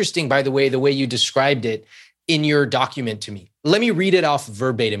interesting, by the way you described it in your document to me. Let me read it off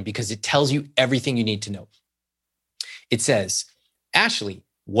verbatim because it tells you everything you need to know. It says, Ashley,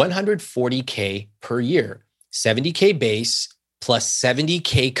 $140K per year, 70K base plus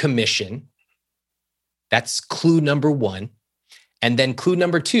 70K commission. That's clue number one. And then clue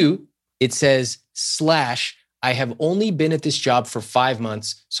number two, it says / I have only been at this job for 5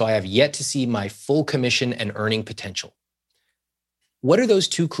 months, so I have yet to see my full commission and earning potential. What are those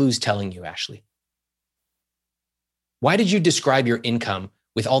two clues telling you, Ashley? Why did you describe your income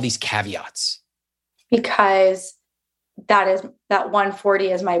with all these caveats? Because that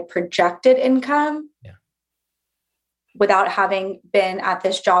 140 is my projected income. Yeah. Without having been at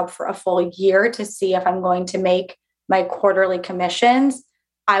this job for a full year to see if I'm going to make my quarterly commissions,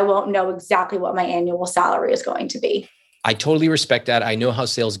 I won't know exactly what my annual salary is going to be. I totally respect that. I know how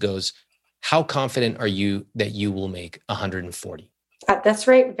sales goes. How confident are you that you will make 140? At this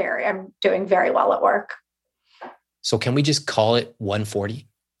rate, I'm doing very well at work. So can we just call it 140?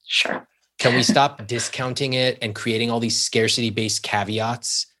 Sure. Can we stop discounting it and creating all these scarcity-based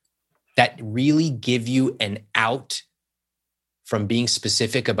caveats that really give you an out from being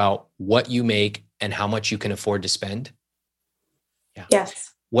specific about what you make and how much you can afford to spend? Yeah.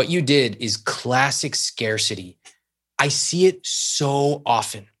 Yes. What you did is classic scarcity. I see it so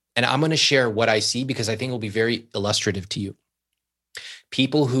often. And I'm going to share what I see because I think it will be very illustrative to you.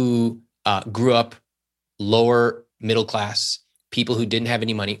 People who grew up lower middle class, people who didn't have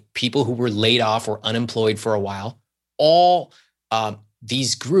any money, people who were laid off or unemployed for a while, all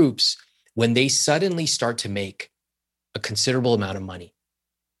these groups, when they suddenly start to make a considerable amount of money,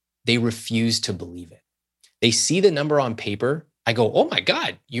 they refuse to believe it. They see the number on paper. I go, oh my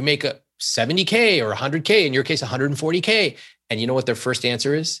God, you make a 70K or 100K, in your case, 140K. And you know what their first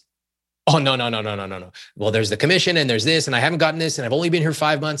answer is? Oh, no. Well, there's the commission and there's this, and I haven't gotten this, and I've only been here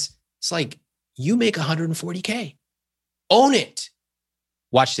 5 months. It's like, you make 140K. Own it.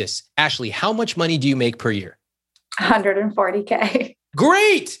 Watch this. Ashley, how much money do you make per year? 140K.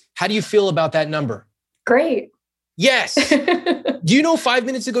 Great. How do you feel about that number? Great. Yes. Do you know 5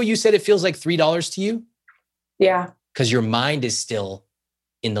 minutes ago you said it feels like $3 to you? Yeah. Because your mind is still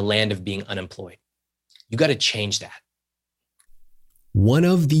in the land of being unemployed. You got to change that. One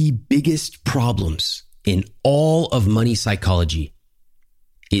of the biggest problems in all of money psychology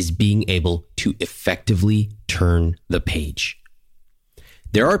is being able to effectively turn the page.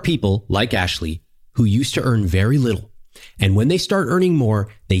 There are people like Ashley who used to earn very little, and when they start earning more,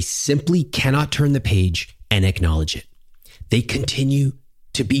 they simply cannot turn the page and acknowledge it. They continue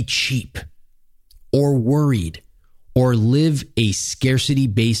to be cheap or worried or live a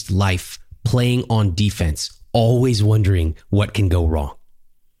scarcity-based life playing on defense, always wondering what can go wrong.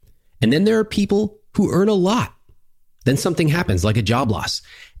 And then there are people who earn a lot. Then something happens like a job loss,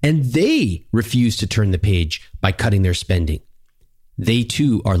 and they refuse to turn the page by cutting their spending. They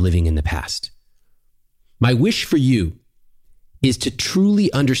too are living in the past. My wish for you is to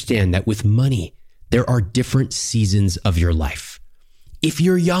truly understand that with money, there are different seasons of your life. If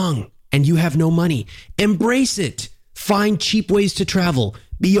you're young and you have no money, embrace it. Find cheap ways to travel.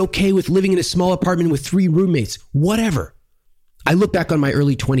 Be okay with living in a small apartment with 3 roommates, whatever. I look back on my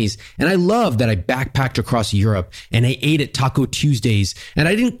early 20s and I love that I backpacked across Europe and I ate at Taco Tuesdays and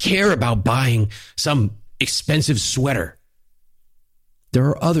I didn't care about buying some expensive sweater. There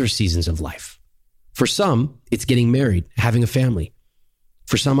are other seasons of life. For some, it's getting married, having a family.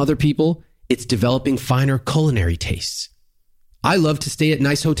 For some other people, it's developing finer culinary tastes. I love to stay at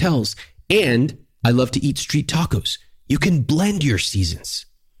nice hotels and I love to eat street tacos. You can blend your seasons.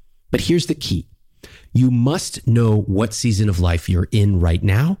 But here's the key. You must know what season of life you're in right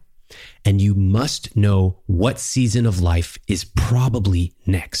now, and you must know what season of life is probably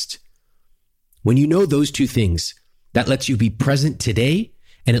next. When you know those two things, that lets you be present today,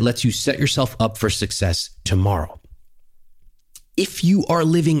 and it lets you set yourself up for success tomorrow. If you are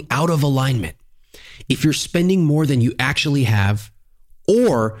living out of alignment, if you're spending more than you actually have,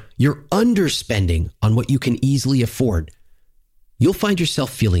 or you're underspending on what you can easily afford, you'll find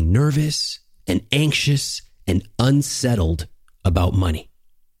yourself feeling nervous and anxious and unsettled about money,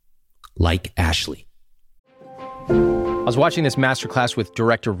 like Ashley. I was watching this masterclass with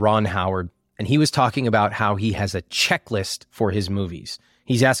director Ron Howard, and he was talking about how he has a checklist for his movies.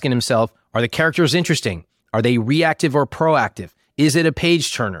 He's asking himself, are the characters interesting? Are they reactive or proactive? Is it a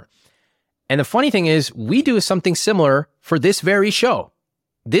page turner? And the funny thing is, we do something similar for this very show.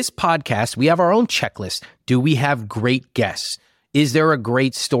 This podcast, we have our own checklist. Do we have great guests? Is there a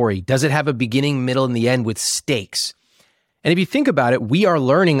great story? Does it have a beginning, middle, and the end with stakes? And if you think about it, we are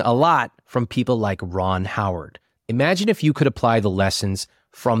learning a lot from people like Ron Howard. Imagine if you could apply the lessons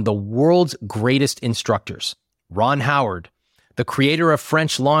from the world's greatest instructors. Ron Howard, the creator of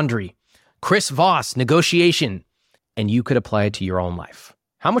French Laundry, Chris Voss, Negotiation, and you could apply it to your own life.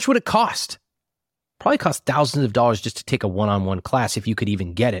 How much would it cost? Probably cost thousands of dollars just to take a one-on-one class if you could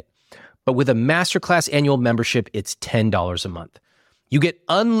even get it. But with a Masterclass annual membership, it's $10 a month. You get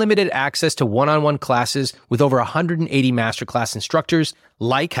unlimited access to one-on-one classes with over 180 Masterclass instructors,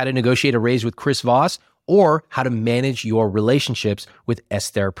 like how to negotiate a raise with Chris Voss or how to manage your relationships with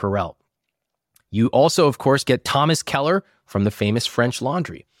Esther Perel. You also, of course, get Thomas Keller from the famous French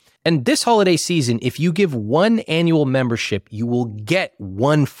Laundry. And this holiday season, if you give one annual membership, you will get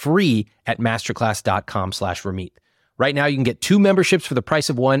one free at masterclass.com/Ramit. Right now, you can get 2 memberships for the price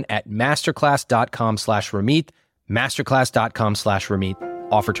of one at masterclass.com/Ramit,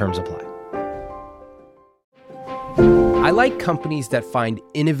 masterclass.com/Ramit. Offer terms apply. I like companies that find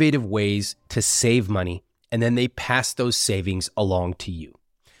innovative ways to save money, and then they pass those savings along to you.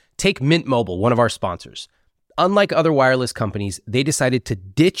 Take Mint Mobile, one of our sponsors. Unlike other wireless companies, they decided to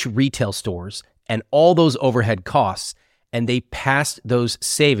ditch retail stores and all those overhead costs, and they passed those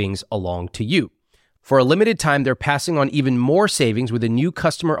savings along to you. For a limited time, they're passing on even more savings with a new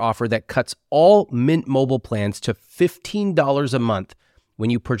customer offer that cuts all Mint Mobile plans to $15 a month when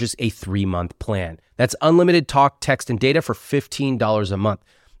you purchase a 3-month plan. That's unlimited talk, text, and data for $15 a month.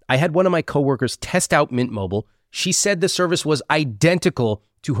 I had one of my coworkers test out Mint Mobile. She said the service was identical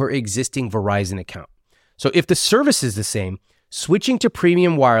to her existing Verizon account. So if the service is the same, switching to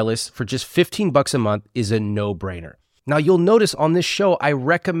premium wireless for just $15 a month is a no-brainer. Now, you'll notice on this show, I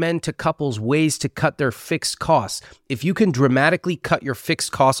recommend to couples ways to cut their fixed costs. If you can dramatically cut your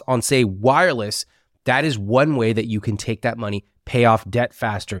fixed costs on, say, wireless, that is one way that you can take that money, pay off debt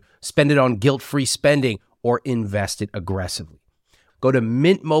faster, spend it on guilt-free spending, or invest it aggressively. Go to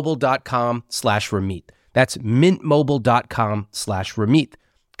mintmobile.com/Ramit. That's mintmobile.com/Ramit.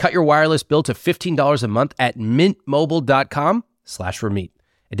 Cut your wireless bill to $15 a month at mintmobile.com/Ramit.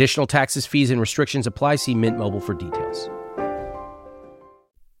 Additional taxes, fees, and restrictions apply. See Mint Mobile for details.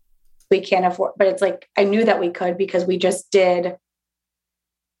 We can't afford, but it's like, I knew that we could because we just did,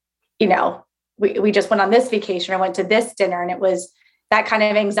 we just went on this vacation or went to this dinner, and it was that kind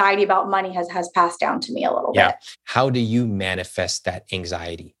of anxiety about money has passed down to me a little bit. How do you manifest that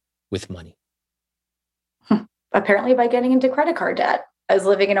anxiety with money? Apparently by getting into credit card debt. I was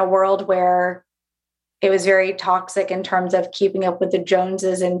living in a world where it was very toxic in terms of keeping up with the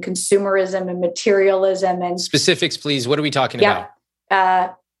Joneses and consumerism and materialism and specifics, please. What are we talking about?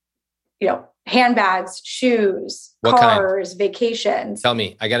 Handbags, shoes, cars, vacations. Tell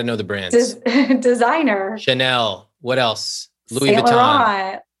me, I got to know the brands. Designer. Chanel. What else? Louis Saint Vuitton.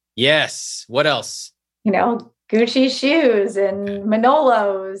 Laurent. Yes. What else? Gucci shoes and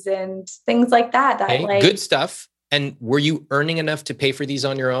Manolos and things like that. Good stuff. And were you earning enough to pay for these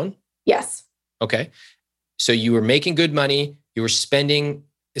on your own? Yes. Okay. So you were making good money. You were spending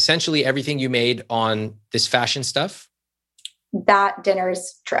essentially everything you made on this fashion stuff? That,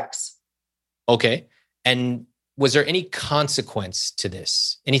 dinners, trips. Okay. And was there any consequence to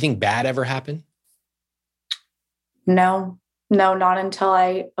this? Anything bad ever happen? No, not until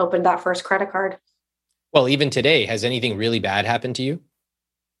I opened that first credit card. Well, even today, has anything really bad happened to you?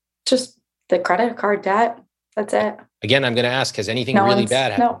 Just the credit card debt. That's it. Again, I'm going to ask, has anything really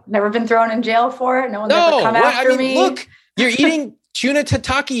bad happened? No, never been thrown in jail for it. No one's ever come after me. Look, you're eating tuna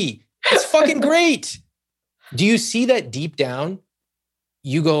tataki. It's fucking great. Do you see that deep down?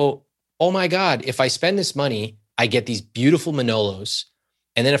 You go, oh my God, if I spend this money, I get these beautiful Manolos.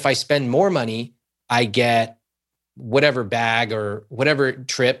 And then if I spend more money, I get whatever bag or whatever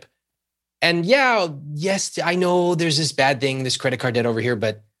trip. And yes, I know there's this bad thing, this credit card debt over here,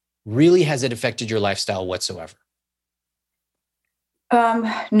 but really, has it affected your lifestyle whatsoever?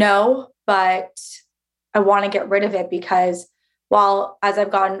 No, but I want to get rid of it because as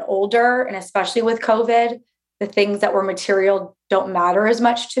I've gotten older, and especially with COVID, the things that were material don't matter as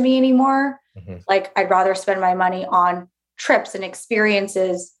much to me anymore. Mm-hmm. Like, I'd rather spend my money on trips and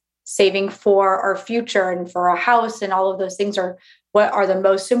experiences, saving for our future and for a house, and all of those things are what are the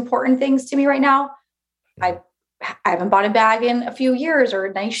most important things to me right now. Mm-hmm. I haven't bought a bag in a few years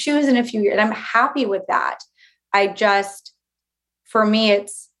or nice shoes in a few years. And I'm happy with that. For me,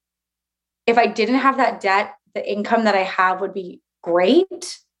 it's, if I didn't have that debt, the income that I have would be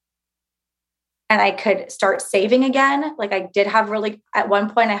great. And I could start saving again. Like, I did have at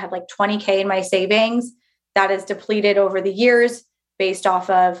one point, I had like $20K in my savings that is depleted over the years based off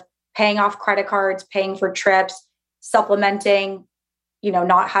of paying off credit cards, paying for trips, supplementing,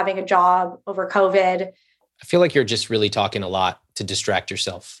 not having a job over COVID. I feel like you're just really talking a lot to distract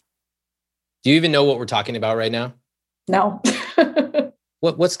yourself. Do you even know what we're talking about right now? No.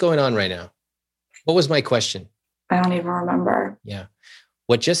 What's going on right now? What was my question? I don't even remember. Yeah.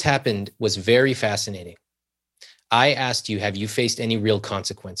 What just happened was very fascinating. I asked you, have you faced any real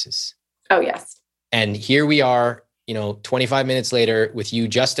consequences? Oh, yes. And here we are, 25 minutes later with you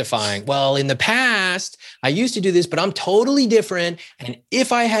justifying, well, in the past, I used to do this, but I'm totally different. And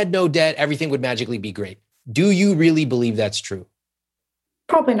if I had no debt, everything would magically be great. Do you really believe that's true?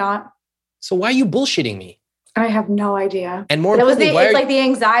 Probably not. So why are you bullshitting me? I have no idea. And more importantly, it's like the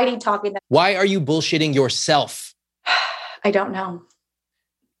anxiety talking. Why are you bullshitting yourself? I don't know.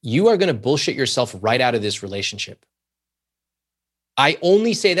 You are going to bullshit yourself right out of this relationship. I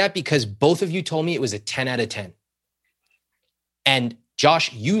only say that because both of you told me it was a 10 out of 10. And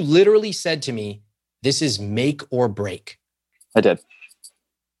Josh, you literally said to me, this is make or break. I did.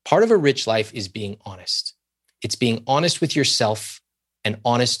 Part of a rich life is being honest. It's being honest with yourself and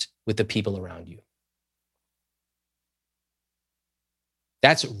honest with the people around you.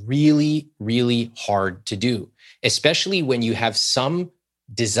 That's really, really hard to do, especially when you have some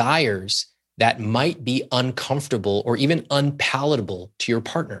desires that might be uncomfortable or even unpalatable to your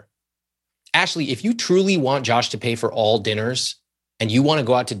partner. Ashley, if you truly want Josh to pay for all dinners and you want to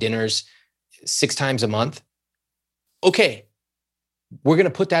go out to dinners 6 times a month, okay, we're going to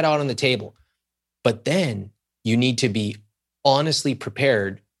put that out on the table. But then you need to be honestly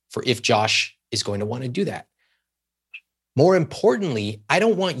prepared for if Josh is going to want to do that. More importantly, I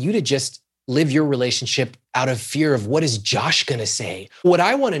don't want you to just live your relationship out of fear of what is Josh going to say. What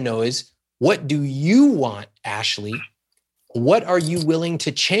I want to know is, what do you want, Ashley? What are you willing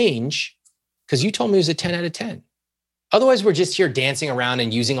to change? Because you told me it was a 10 out of 10. Otherwise, we're just here dancing around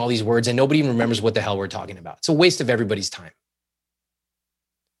and using all these words and nobody even remembers what the hell we're talking about. It's a waste of everybody's time.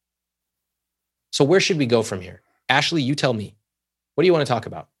 So where should we go from here? Ashley, you tell me. What do you want to talk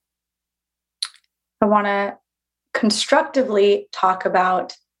about? I want to constructively talk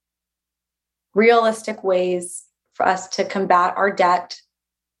about realistic ways for us to combat our debt.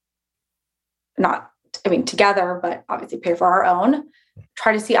 Together, but obviously pay for our own.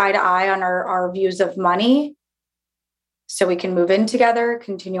 Try to see eye to eye on our views of money so we can move in together,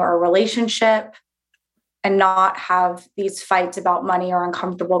 continue our relationship, and not have these fights about money or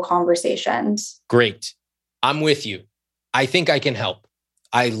uncomfortable conversations. Great. I'm with you. I think I can help.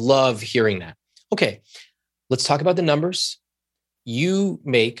 I love hearing that. Okay, let's talk about the numbers. You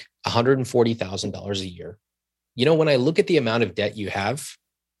make $140,000 a year. When I look at the amount of debt you have,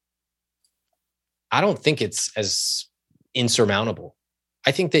 I don't think it's as insurmountable.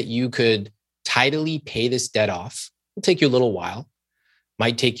 I think that you could tidily pay this debt off. It'll take you a little while.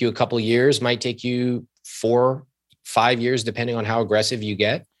 Might take you a couple of years, might take you 4, 5 years, depending on how aggressive you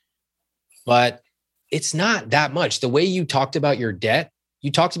get. But it's not that much. The way you talked about your debt,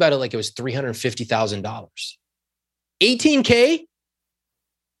 you talked about it like it was $350,000. $18K?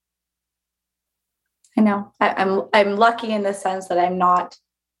 I know. I'm lucky in the sense that I'm not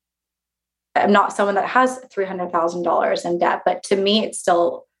someone that has $300,000 in debt, but to me, it's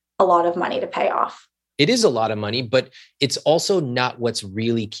still a lot of money to pay off. It is a lot of money, but it's also not what's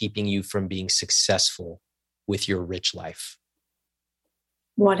really keeping you from being successful with your rich life.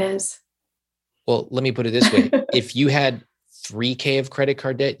 What is? Well, let me put it this way. If you had $3K of credit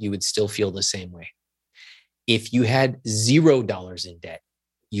card debt, you would still feel the same way. If you had $0 in debt,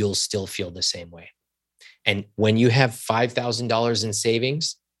 you'll still feel the same way. And when you have $5,000 in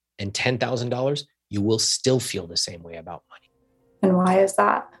savings, and $10,000, you will still feel the same way about money. And why is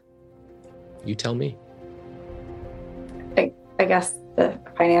that? You tell me. I guess the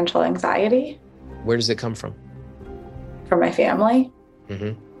financial anxiety. Where does it come from? From my family.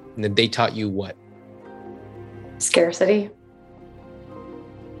 Mm-hmm. And then they taught you what? Scarcity.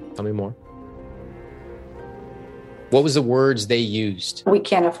 Tell me more. What was the words they used? We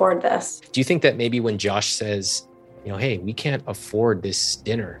can't afford this. Do you think that maybe when Josh says, hey, we can't afford this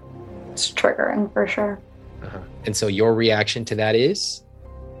dinner, it's triggering for sure. And so your reaction to that is?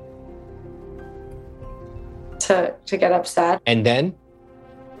 To get upset. And then,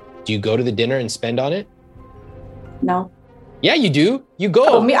 do you go to the dinner and spend on it? No. Yeah, you do. You go.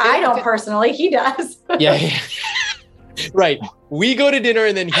 Oh, me, I don't personally. He does. Yeah. Right. We go to dinner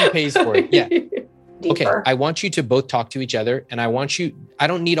and then he pays for it. Yeah. Okay. I want you to both talk to each other, and I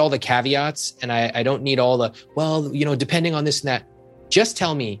don't need all the caveats, and I don't need all the, depending on this and that. Just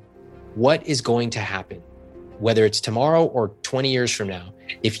tell me what is going to happen, whether it's tomorrow or 20 years from now,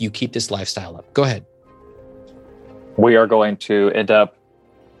 if you keep this lifestyle up. Go ahead. We are going to end up,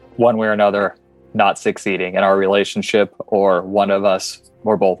 one way or another, not succeeding in our relationship, or one of us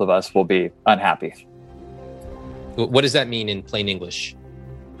or both of us will be unhappy. What does that mean in plain English?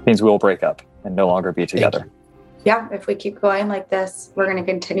 It means we will break up and no longer be together. Yeah, if we keep going like this, we're going to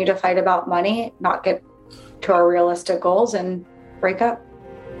continue to fight about money, not get to our realistic goals, and break up.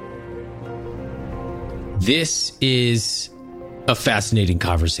 This is a fascinating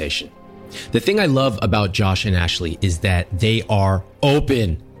conversation. The thing I love about Josh and Ashley is that they are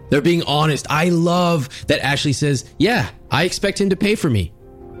open. They're being honest. I love that Ashley says, yeah, I expect him to pay for me.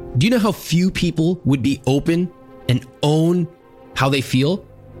 Do you know how few people would be open and own how they feel?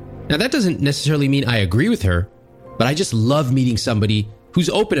 Now, that doesn't necessarily mean I agree with her, but I just love meeting somebody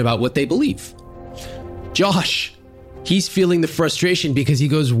who's open about what they believe. Josh, he's feeling the frustration because he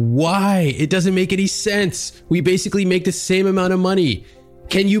goes, why? It doesn't make any sense. We basically make the same amount of money.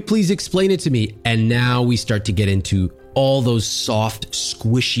 Can you please explain it to me? And now we start to get into all those soft,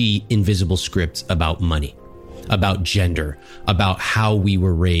 squishy, invisible scripts about money, about gender, about how we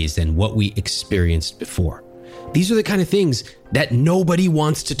were raised and what we experienced before. These are the kind of things that nobody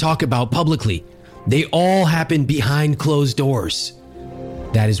wants to talk about publicly. They all happen behind closed doors.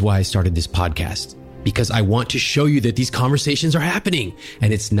 That is why I started this podcast, because I want to show you that these conversations are happening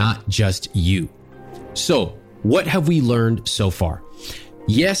and it's not just you. So, what have we learned so far?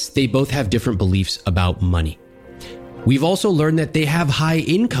 Yes, they both have different beliefs about money. We've also learned that they have high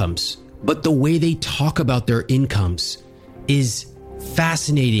incomes, but the way they talk about their incomes is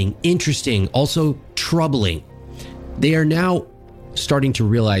fascinating, interesting, also troubling. They are now starting to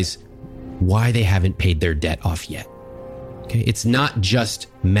realize why they haven't paid their debt off yet. Okay, it's not just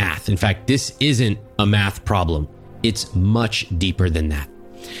math. In fact, this isn't a math problem. It's much deeper than that.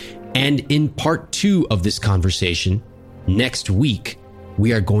 And in part 2 of this conversation, next week,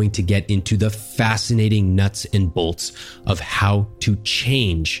 we are going to get into the fascinating nuts and bolts of how to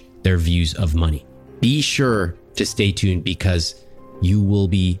change their views of money. Be sure to stay tuned because you will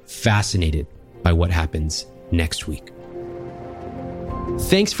be fascinated by what happens next week.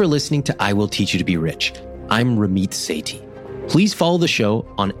 Thanks for listening to I Will Teach You to Be Rich. I'm Ramit Sethi. Please follow the show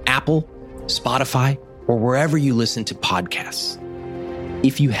on Apple, Spotify, or wherever you listen to podcasts.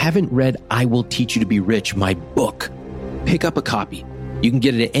 If you haven't read I Will Teach You to Be Rich, my book, pick up a copy. You can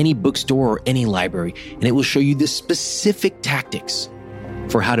get it at any bookstore or any library, and it will show you the specific tactics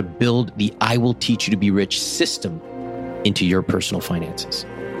for how to build the I Will Teach You to Be Rich system into your personal finances.